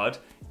card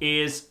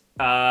is,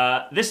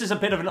 this is a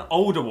bit of an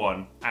older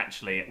one,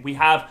 actually. We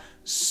have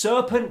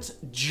Serpent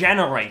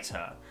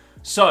Generator.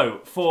 So,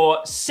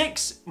 for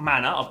 6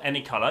 mana of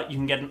any color, you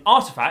can get an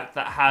artifact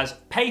that has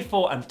pay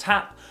for and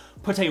tap.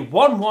 Put a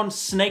 1/1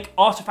 snake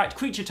artifact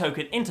creature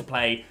token into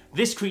play.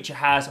 This creature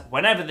has,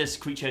 whenever this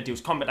creature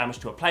deals combat damage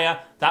to a player,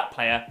 that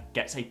player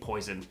gets a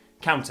poison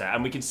counter.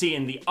 And we can see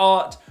in the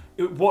art,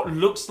 what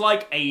looks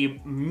like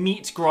a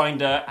meat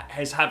grinder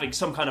is having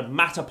some kind of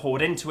matter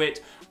poured into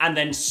it, and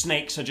then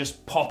snakes are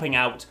just popping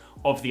out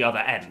of the other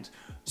end.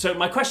 So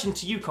my question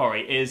to you,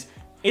 Corry, is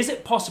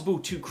it possible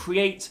to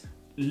create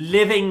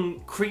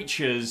living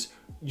creatures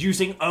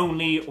using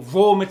only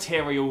raw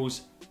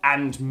materials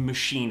and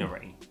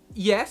machinery?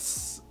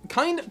 Yes,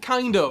 kind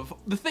of.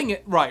 The thing,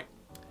 right.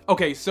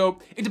 Okay, so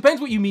it depends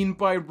what you mean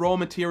by raw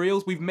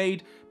materials. We've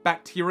made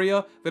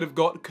bacteria that have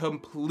got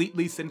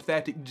completely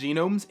synthetic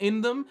genomes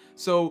in them.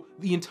 So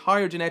the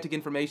entire genetic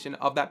information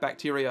of that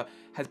bacteria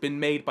has been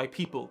made by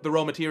people. The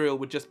raw material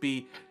would just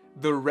be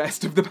the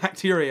rest of the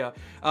bacteria.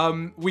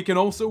 We can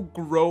also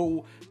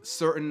grow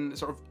certain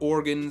sort of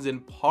organs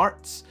and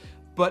parts,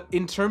 but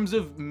in terms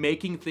of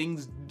making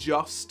things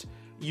just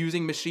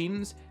using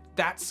machines,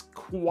 that's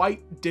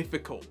quite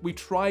difficult. We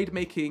tried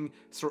making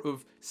sort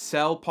of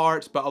cell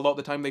parts, but a lot of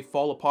the time they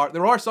fall apart.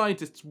 There are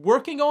scientists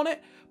working on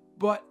it,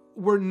 but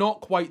we're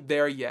not quite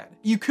there yet.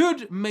 You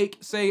could make,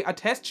 say, a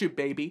test tube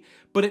baby,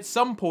 but at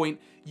some point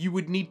you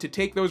would need to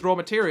take those raw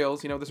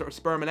materials, you know, the sort of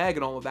sperm and egg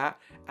and all of that,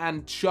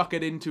 and chuck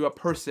it into a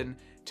person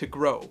to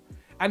grow.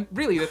 And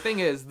really, the thing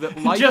is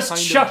that life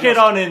just chuck it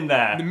on in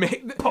there.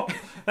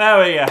 There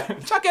we go.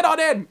 Chuck it on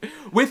in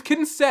with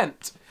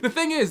consent. The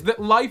thing is that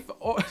life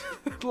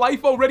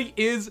already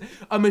is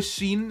a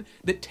machine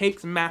that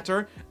takes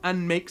matter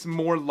and makes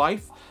more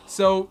life.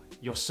 So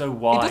you're so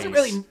wise. It doesn't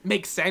really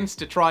make sense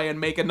to try and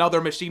make another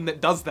machine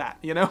that does that.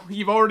 You know,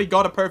 you've already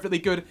got a perfectly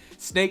good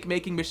snake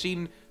making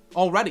machine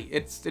already.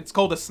 It's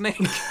called a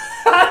snake.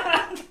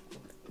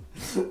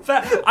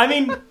 Fair, I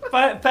mean,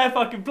 fair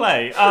fucking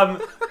play.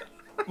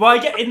 Well, I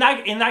get in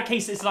that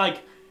case, it's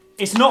like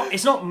it's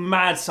not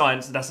mad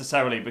science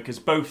necessarily, because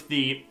both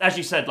as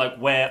you said, like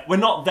we're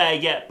not there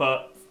yet,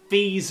 but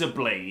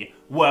feasibly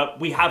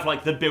we have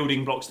like the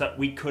building blocks that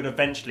we could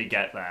eventually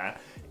get there.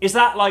 Is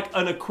that like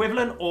an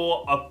equivalent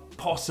or a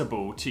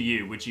possible to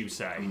you? Would you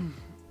say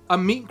a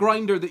meat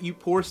grinder that you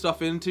pour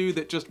stuff into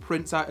that just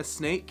prints out a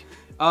snake?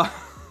 I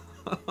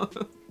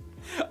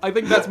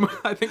think that's.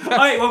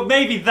 Alright, well,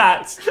 maybe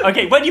that's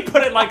okay. When you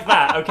put it like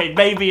that, okay,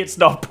 maybe it's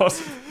not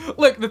possible.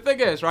 Look, the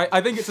thing is, right?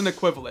 I think it's an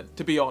equivalent,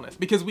 to be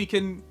honest, because we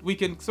can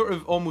sort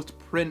of almost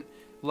print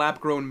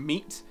lab-grown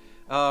meat,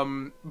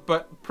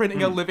 but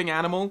printing a living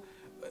animal.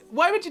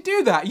 Why would you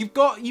do that? You've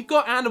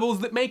got animals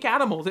that make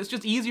animals. It's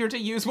just easier to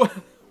use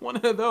one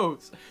of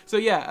those. So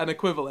yeah, an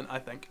equivalent, I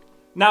think.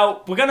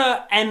 Now we're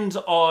gonna end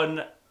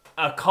on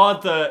a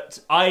card that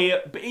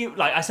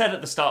like I said at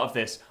the start of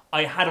this,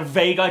 I had a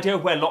vague idea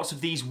of where lots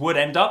of these would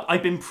end up.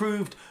 I've been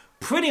proved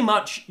pretty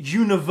much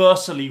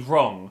universally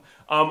wrong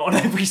on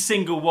every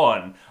single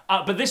one.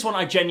 But this one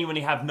I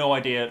genuinely have no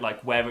idea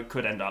like where it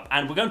could end up.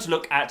 And we're going to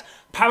look at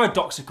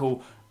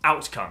Paradoxical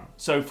Outcome.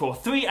 So for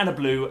 3 and a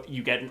blue,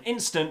 you get an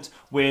instant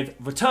with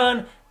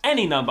return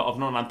any number of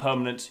non-land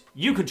permanents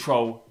you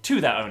control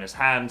to their owner's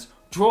hands.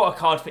 Draw a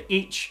card for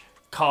each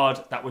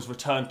card that was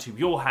returned to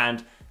your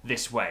hand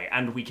this way.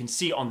 And we can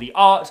see on the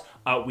art,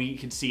 we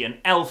can see an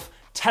elf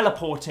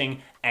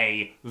teleporting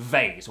a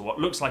vase, or what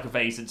looks like a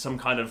vase in some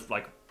kind of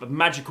like a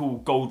magical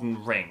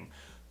golden ring.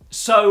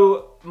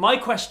 So my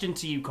question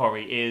to you,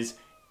 Corry,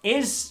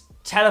 is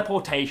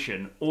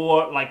teleportation,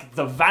 or like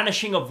the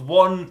vanishing of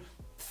one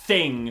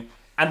thing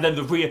and then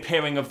the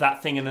reappearing of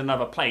that thing in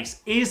another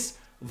place, is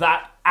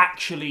that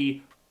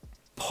actually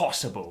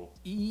possible?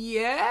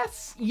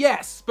 Yes,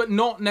 but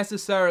not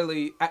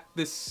necessarily at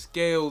the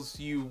scales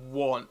you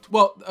want.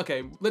 Well,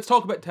 okay, let's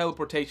talk about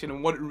teleportation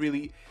and what it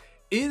really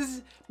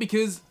is,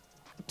 because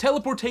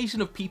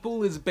teleportation of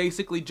people is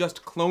basically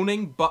just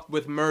cloning, but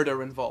with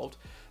murder involved.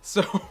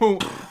 So,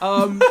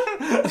 I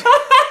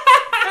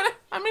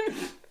mean,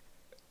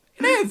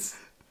 it is.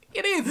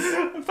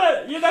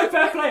 But, you know,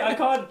 fair play, I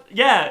can't,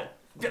 yeah.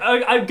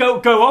 I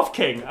go off,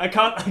 King. I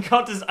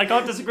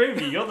can't disagree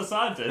with you. You're the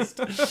scientist.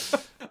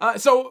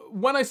 So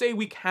when I say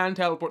we can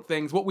teleport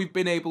things, what we've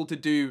been able to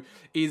do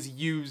is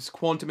use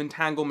quantum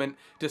entanglement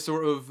to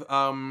sort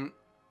of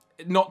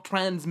not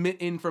transmit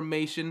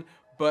information,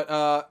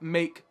 but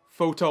make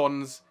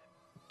photons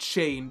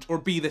change or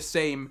be the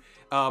same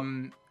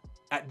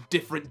at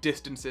different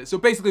distances. So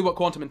basically what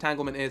quantum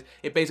entanglement is,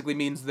 it basically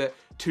means that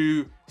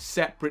two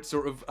separate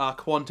sort of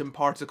quantum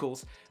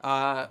particles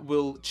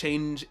will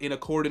change in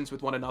accordance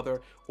with one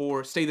another,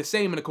 or stay the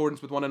same in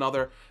accordance with one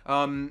another,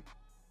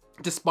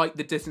 despite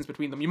the distance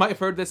between them. You might have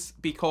heard this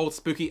be called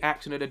spooky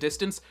action at a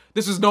distance.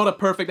 This is not a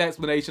perfect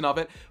explanation of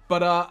it,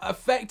 but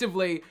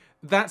effectively,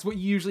 that's what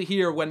you usually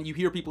hear when you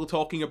hear people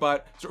talking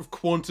about sort of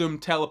quantum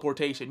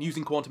teleportation,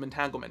 using quantum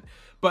entanglement.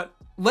 But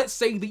let's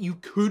say that you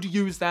could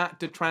use that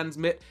to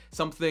transmit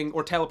something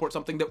or teleport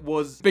something that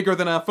was bigger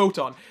than a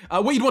photon.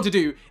 What you'd want to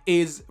do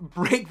is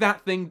break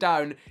that thing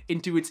down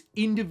into its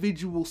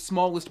individual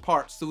smallest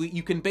parts so that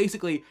you can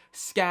basically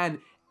scan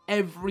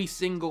every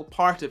single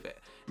part of it.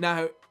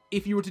 Now,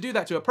 if you were to do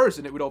that to a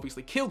person, it would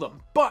obviously kill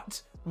them.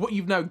 But what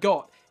you've now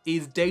got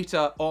is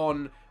data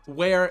on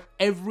where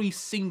every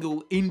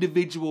single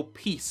individual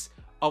piece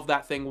of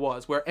that thing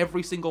was, where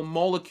every single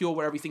molecule,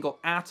 where every single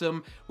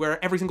atom,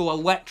 where every single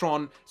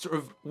electron sort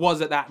of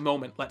was at that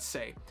moment, let's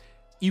say.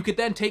 You could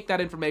then take that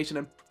information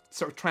and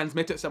sort of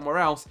transmit it somewhere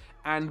else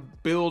and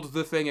build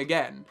the thing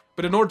again.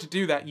 But in order to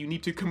do that, you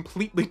need to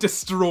completely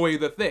destroy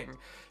the thing.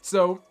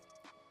 So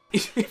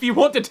if you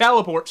want to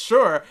teleport,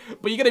 sure,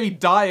 but you're going to be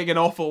dying an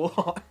awful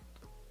lot.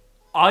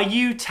 Are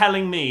you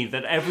telling me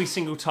that every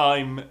single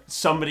time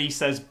somebody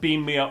says,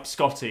 "Beam me up,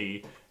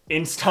 Scotty,"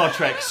 in Star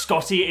Trek,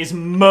 Scotty is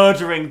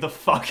murdering the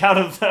fuck out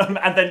of them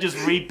and then just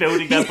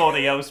rebuilding their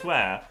body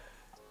elsewhere?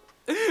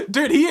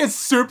 Dude, he is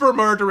super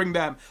murdering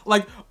them,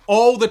 like,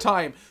 all the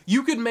time.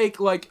 You could make,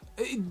 like,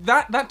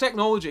 that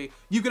technology,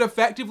 you could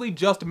effectively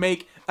just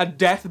make a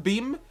death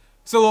beam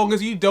so long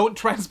as you don't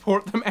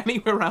transport them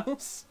anywhere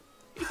else.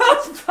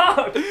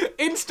 Fuck!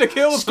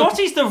 Insta-kill them.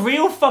 Scotty's the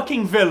real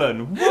fucking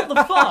villain. What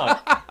the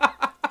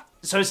fuck?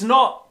 So it's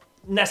not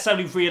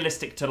necessarily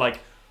realistic to, like,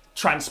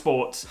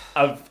 transport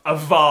a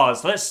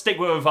vase. Let's stick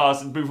with a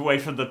vase and move away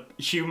from the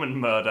human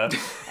murder.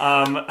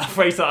 A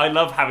phrase that I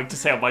love having to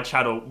say on my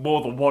channel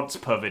more than once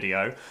per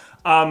video.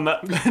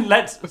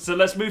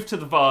 Let's move to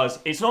the vase.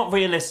 It's not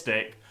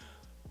realistic,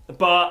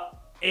 but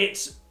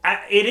it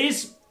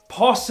is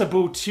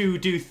possible to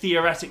do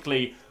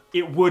theoretically.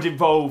 It would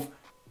involve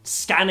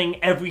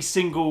scanning every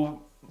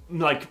single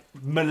like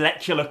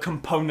molecular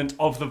component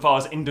of the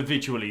vase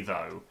individually,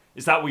 though.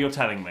 Is that what you're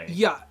telling me?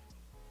 Yeah.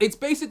 It's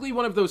basically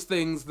one of those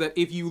things that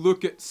if you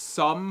look at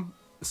some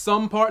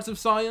parts of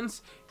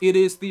science, it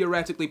is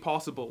theoretically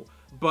possible,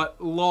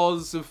 but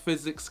laws of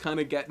physics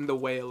kind of get in the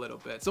way a little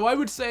bit. So I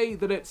would say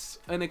that it's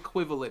an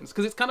equivalence,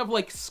 because it's kind of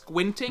like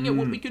squinting at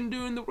what we can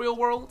do in the real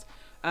world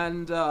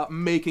and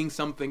making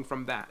something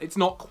from that. It's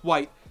not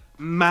quite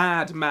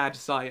mad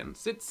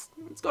science. It's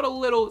got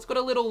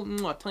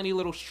a tiny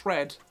little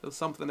shred of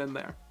something in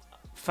there.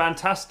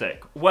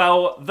 Fantastic.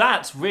 Well,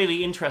 that's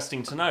really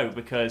interesting to know,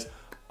 because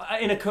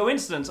in a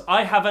coincidence,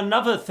 I have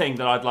another thing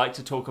that I'd like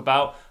to talk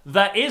about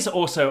that is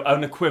also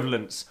an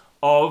equivalence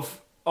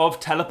of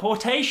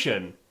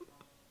teleportation.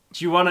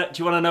 Do you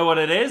wanna know what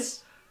it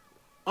is?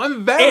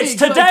 I'm very It's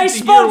excited today's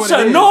to hear what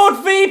sponsor, it is.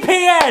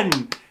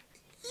 NordVPN!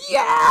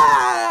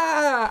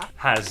 Yeah!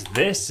 Has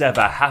this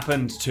ever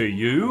happened to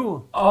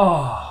you?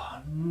 Oh,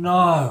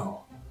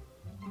 no.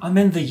 I'm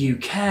in the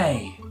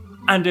UK.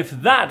 And if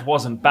that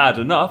wasn't bad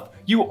enough,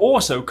 you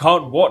also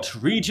can't watch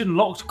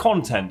region-locked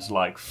content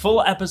like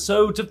full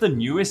episodes of the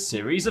newest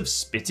series of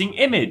Spitting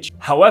Image.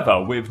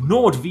 However, with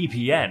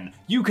NordVPN,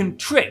 you can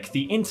trick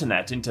the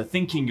internet into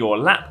thinking your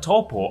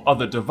laptop or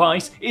other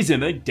device is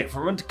in a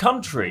different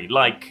country,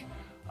 like,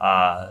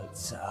 I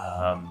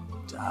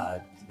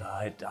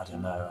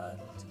don't know,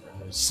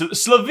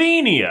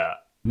 Slovenia.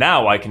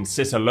 Now I can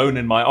sit alone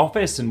in my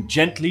office and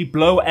gently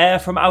blow air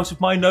from out of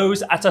my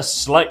nose at a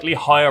slightly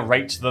higher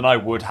rate than I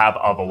would have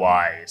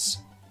otherwise.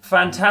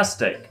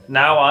 Fantastic.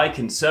 Now I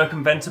can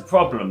circumvent a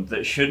problem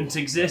that shouldn't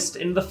exist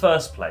in the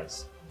first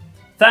place.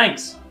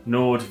 Thanks,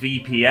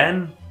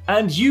 NordVPN.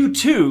 And you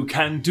too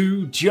can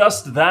do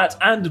just that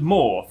and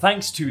more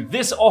thanks to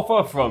this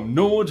offer from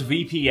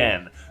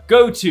NordVPN.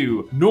 Go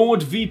to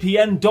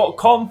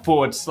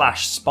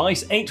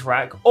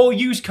nordvpn.com/Spice8Rack or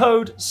use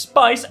code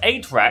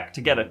Spice8Rack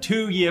to get a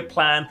 2-year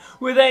plan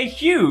with a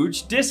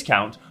huge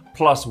discount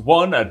plus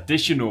 1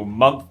 additional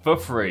month for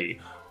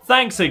free.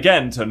 Thanks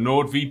again to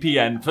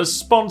NordVPN for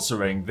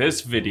sponsoring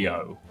this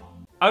video.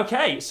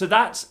 Okay, so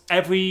that's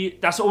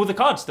all the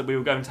cards that we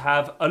were going to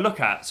have a look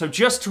at. So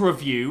just to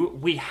review,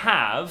 we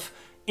have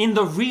in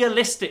the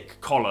realistic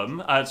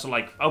column, so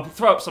like I'll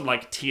throw up some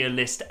like tier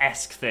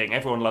list-esque thing.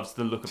 Everyone loves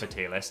the look of a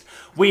tier list.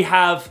 We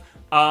have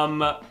we've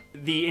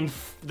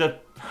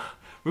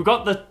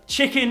got the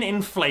chicken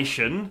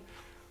inflation,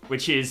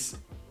 which is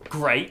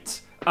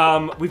great.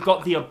 We've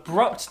got the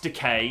abrupt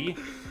decay.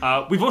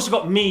 We've also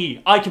got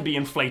me. I can be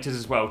inflated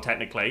as well,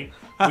 technically.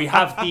 We've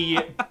got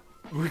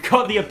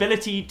the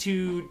ability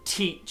to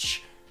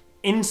teach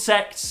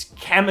insects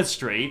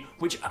chemistry,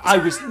 which I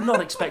was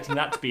not expecting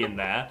that to be in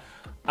there.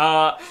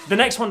 The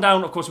next one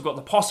down, of course, we've got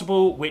the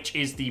possible, which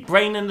is the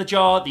brain in the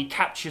jar, the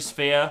capture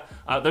sphere.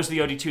 Those are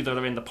the only two that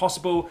are in the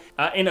possible.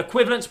 In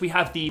equivalence, we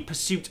have the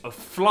pursuit of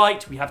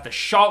flight, we have the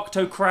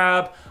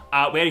Sharktocrab,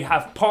 we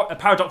have a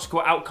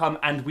paradoxical outcome,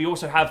 and we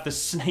also have the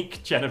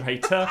snake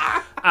generator.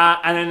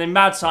 And then in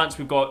mad science,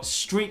 we've got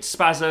street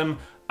spasm,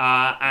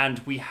 and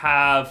we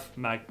have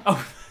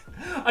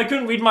I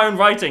couldn't read my own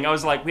writing. I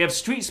was like, we have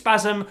street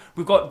spasm,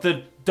 we've got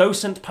the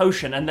docent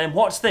potion, and then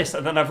what's this?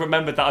 And then I've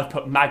remembered that I've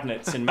put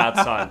magnets in mad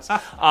science.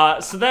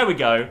 So there we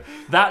go.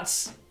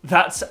 That's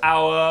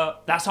our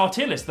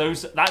tier list.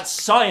 That's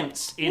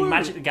science in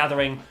Magic the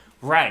Gathering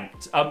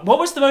ranked. What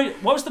was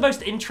the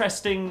most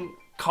interesting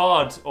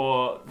card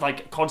or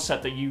like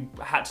concept that you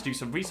had to do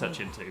some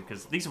research into?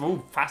 Because these are all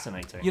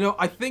fascinating. You know,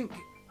 I think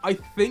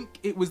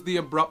it was the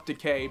Abrupt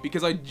Decay,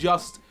 because I'd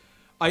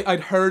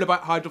heard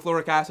about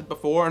hydrofluoric acid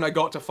before, and I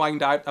got to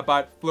find out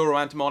about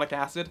fluoroantimonic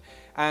acid,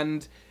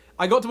 and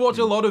I got to watch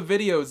a lot of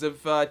videos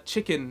of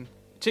chicken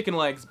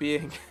legs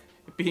being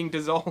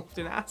dissolved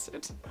in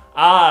acid.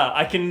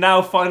 I can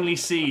now finally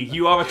see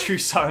you are a true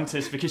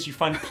scientist because you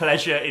find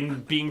pleasure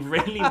in being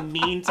really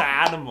mean to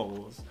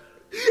animals.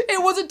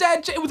 It was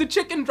a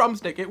chicken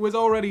drumstick. It was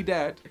already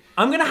dead.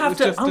 I'm gonna have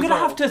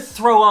to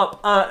throw up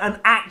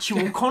an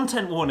actual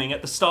content warning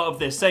at the start of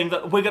this, saying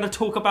that we're gonna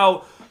talk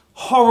about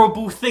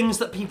horrible things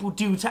that people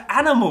do to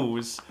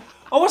animals.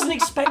 I wasn't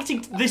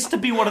expecting this to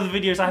be one of the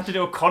videos I have to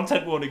do a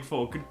content warning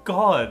for. Good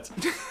God.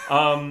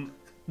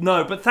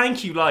 No, but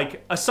thank you.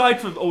 Like, aside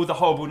from all the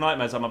horrible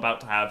nightmares I'm about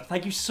to have,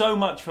 thank you so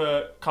much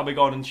for coming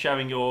on and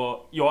sharing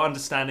your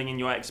understanding and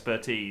your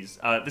expertise.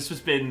 This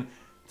has been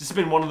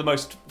one of the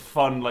most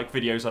fun like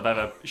videos I've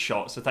ever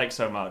shot. So thanks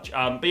so much.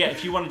 But yeah,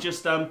 if you want to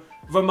just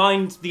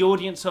remind the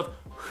audience of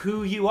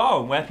who you are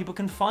and where people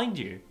can find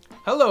you.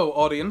 Hello,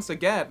 audience.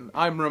 Again,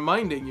 I'm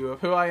reminding you of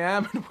who I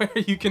am and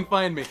where you can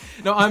find me.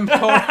 No, I'm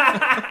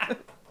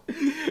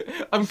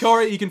I'm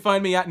Corry. You can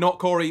find me at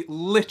NotCorry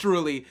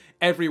literally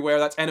everywhere.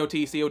 That's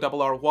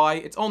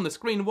NotCorry. It's on the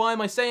screen. Why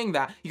am I saying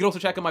that? You can also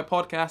check out my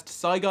podcast,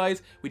 Sci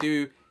Guys. We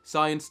do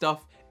science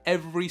stuff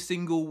every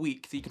single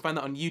week. So you can find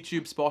that on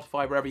YouTube,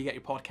 Spotify, wherever you get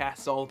your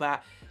podcasts, all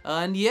that.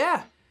 And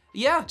yeah,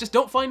 just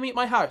don't find me at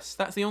my house.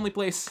 That's the only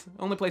place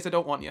I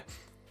don't want you.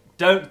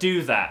 Don't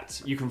do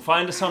that. You can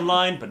find us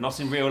online, but not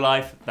in real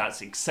life.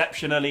 That's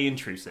exceptionally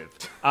intrusive.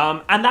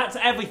 And that's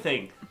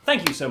everything.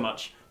 Thank you so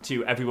much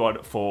to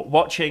everyone for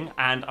watching,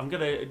 and I'm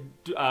gonna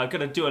do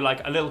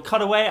a little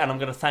cutaway, and I'm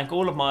gonna thank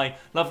all of my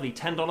lovely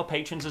 $10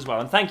 patrons as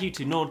well, and thank you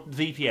to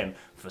NordVPN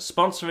for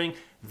sponsoring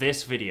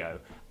this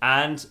video.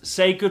 And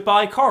say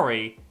goodbye,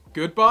 Corry.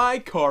 Goodbye,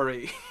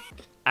 Corry.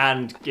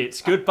 And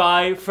it's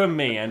goodbye from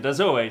me, and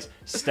as always,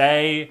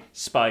 stay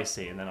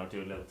spicy. And then I'll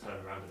do a little turn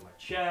around in my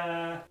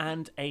chair.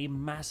 And a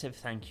massive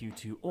thank you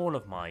to all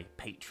of my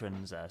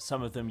patrons.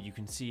 Some of them you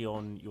can see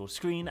on your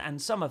screen,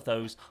 and some of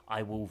those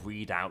I will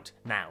read out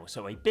now.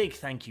 So a big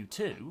thank you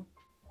to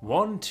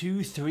 1,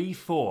 2, 3,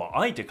 4.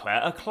 I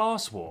declare a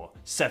class war.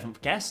 7th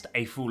guest,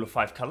 a fool of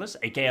 5 colours,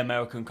 a gay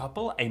American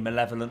couple, a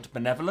malevolent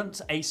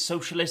benevolence, a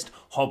socialist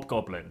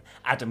hobgoblin,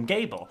 Adam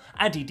Gable,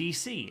 Addy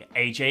DC,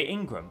 AJ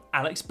Ingram,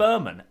 Alex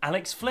Berman,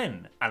 Alex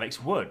Flynn,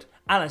 Alex Wood,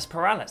 Alice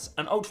Paralis,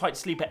 an alt-right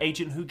sleeper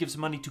agent who gives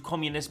money to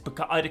communist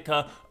Booker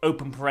Idaka,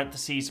 open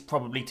parentheses,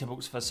 probably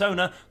Tibble's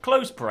persona,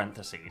 close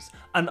parentheses,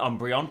 an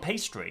Umbreon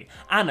pastry,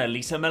 Anna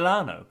Lisa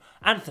Milano,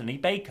 Anthony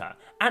Baker,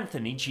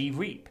 Anthony G.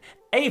 Reap,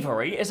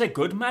 Avery is a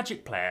good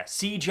Magic player.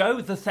 See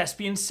Joe, the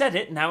thespian said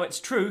it, now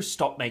it's true,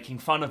 stop making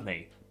fun of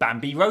me.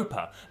 Bambi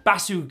Roper,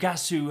 Basu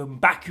Gasu,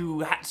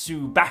 Baku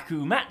Hatsu,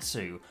 Baku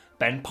Matsu,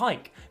 Ben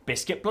Pike,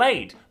 Biscuit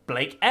Blade,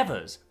 Blake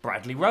Evers,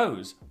 Bradley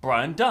Rose,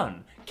 Brian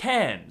Dunn,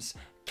 Cairns,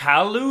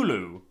 Cal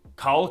Lulu,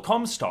 Carl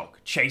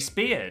Comstock, Chase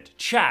Beard,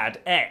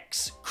 Chad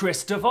X,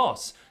 Chris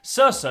DeVos,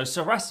 Cerso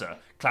Sarasa,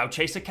 Cloud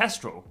Chaser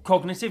Kestrel,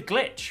 Cognitive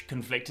Glitch,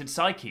 Conflicted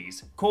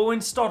Psyches, Corwin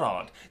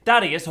Stoddard,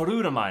 Darius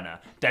Rudaminer,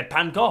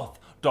 Deadpan Goth,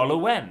 Dollar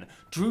Wen,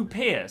 Drew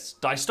Pierce,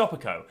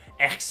 Dystopico,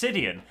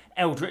 Exidian,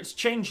 Eldritch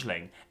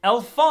Changeling,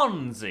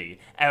 Alfonzi,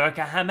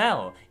 Erica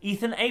Hamel,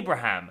 Ethan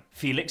Abraham,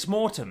 Felix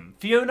Mortem,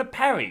 Fiona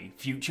Perry,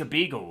 Future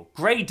Beagle,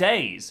 Grey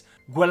Days,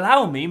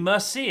 Guilaume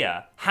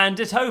Mercia, Hand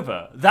It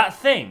Over, That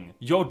Thing,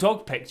 Your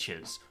Dog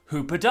Pictures,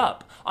 Hoopered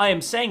Up. I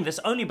am saying this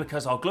only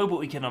because our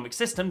global economic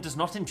system does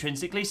not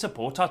intrinsically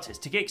support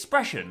artistic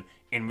expression.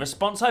 In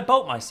response, I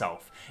bolt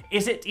myself.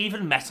 Is it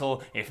even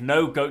metal if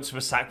no goats were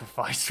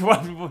sacrificed?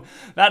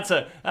 That's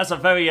a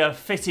very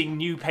fitting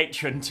new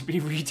patron to be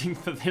reading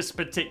for this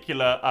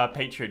particular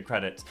Patreon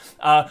credit.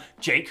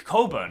 Jake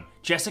Colburn,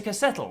 Jessica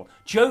Settle,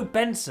 Joe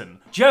Benson,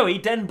 Joey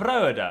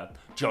Denbroeder,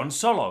 John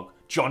Solog,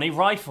 Johnny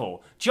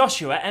Rifle,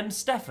 Joshua M.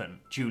 Steffen,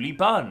 Julie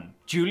Bunn,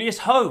 Julius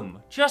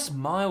Home, Just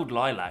Mild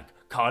Lilac,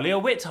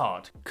 Carlia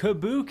Whithard,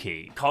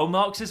 Kabuki, Cole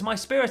Marks is my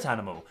spirit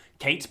animal,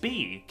 Kate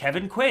B,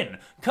 Kevin Quinn,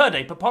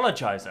 Kurdape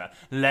Apologizer,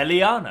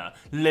 Leliana,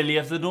 Lily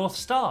of the North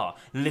Star,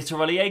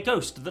 Literally a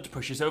Ghost That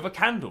Pushes Over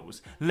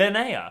Candles,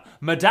 Linnea,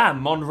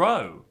 Madame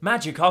Monroe,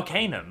 Magic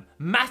Arcanum,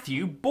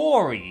 Matthew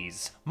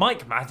Bories,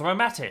 Mike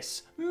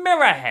Mathromatis,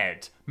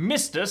 Mirrorhead,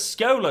 Mr.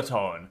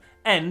 Skolaton,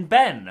 N.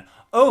 Ben,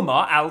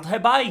 Omar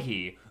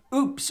Al-Hebaihi,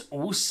 Oops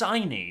All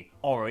Signy,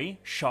 Ori,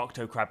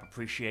 Sharktocrab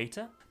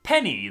Appreciator,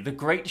 Penny, the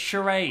Great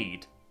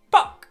Charade,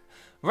 Buck,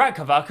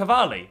 Rakava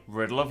Cavalli,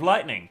 Riddle of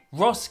Lightning,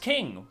 Ross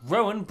King,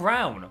 Rowan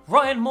Brown,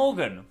 Ryan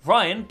Morgan,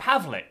 Ryan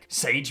Pavlik,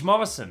 Sage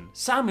Morrison,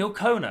 Samuel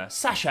Kona,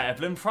 Sasha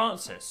Evelyn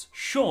Francis,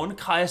 Sean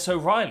Caius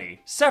O'Reilly,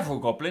 Several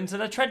Goblins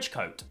in a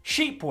Trenchcoat,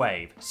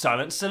 Sheepwave,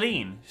 Silent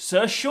Celine,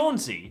 Sir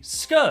Shaunsey,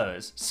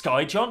 Skurs,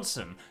 Sky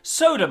Johnson,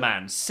 Soda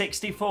Man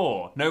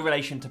 64, no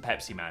relation to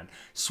Pepsi Man,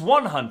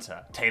 Swan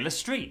Hunter, Taylor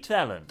Street,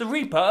 Thelen, The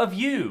Reaper of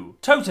You,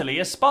 Totally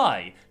a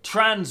Spy,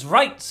 Trans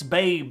Rights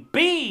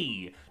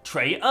Baby,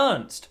 Trey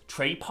Ernst,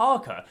 Trey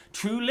Parker,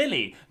 True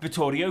Lily,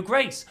 Vittorio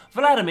Grace,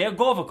 Vladimir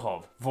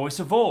Gorvikov, Voice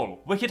of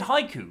All, Wicked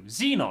Haiku,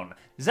 Xenon,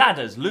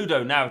 Zada's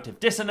Ludo Narrative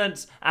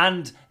Dissonance,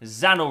 and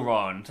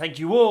Xanoron. Thank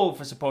you all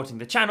for supporting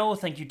the channel,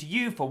 thank you to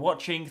you for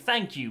watching,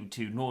 thank you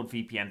to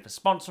NordVPN for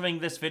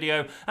sponsoring this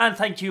video, and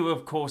thank you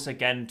of course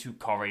again to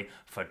Corry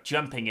for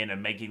jumping in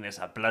and making this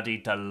a bloody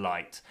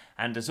delight.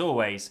 And as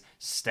always,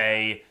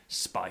 stay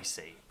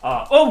spicy.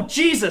 Oh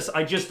Jesus!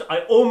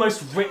 I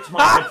almost ripped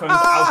my headphones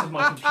out of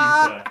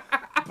my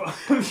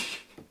computer.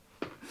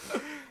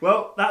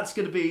 Well, that's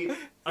gonna be.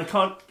 I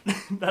can't.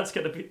 That's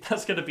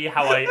gonna be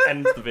how I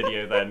end the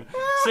video then.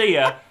 See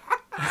ya.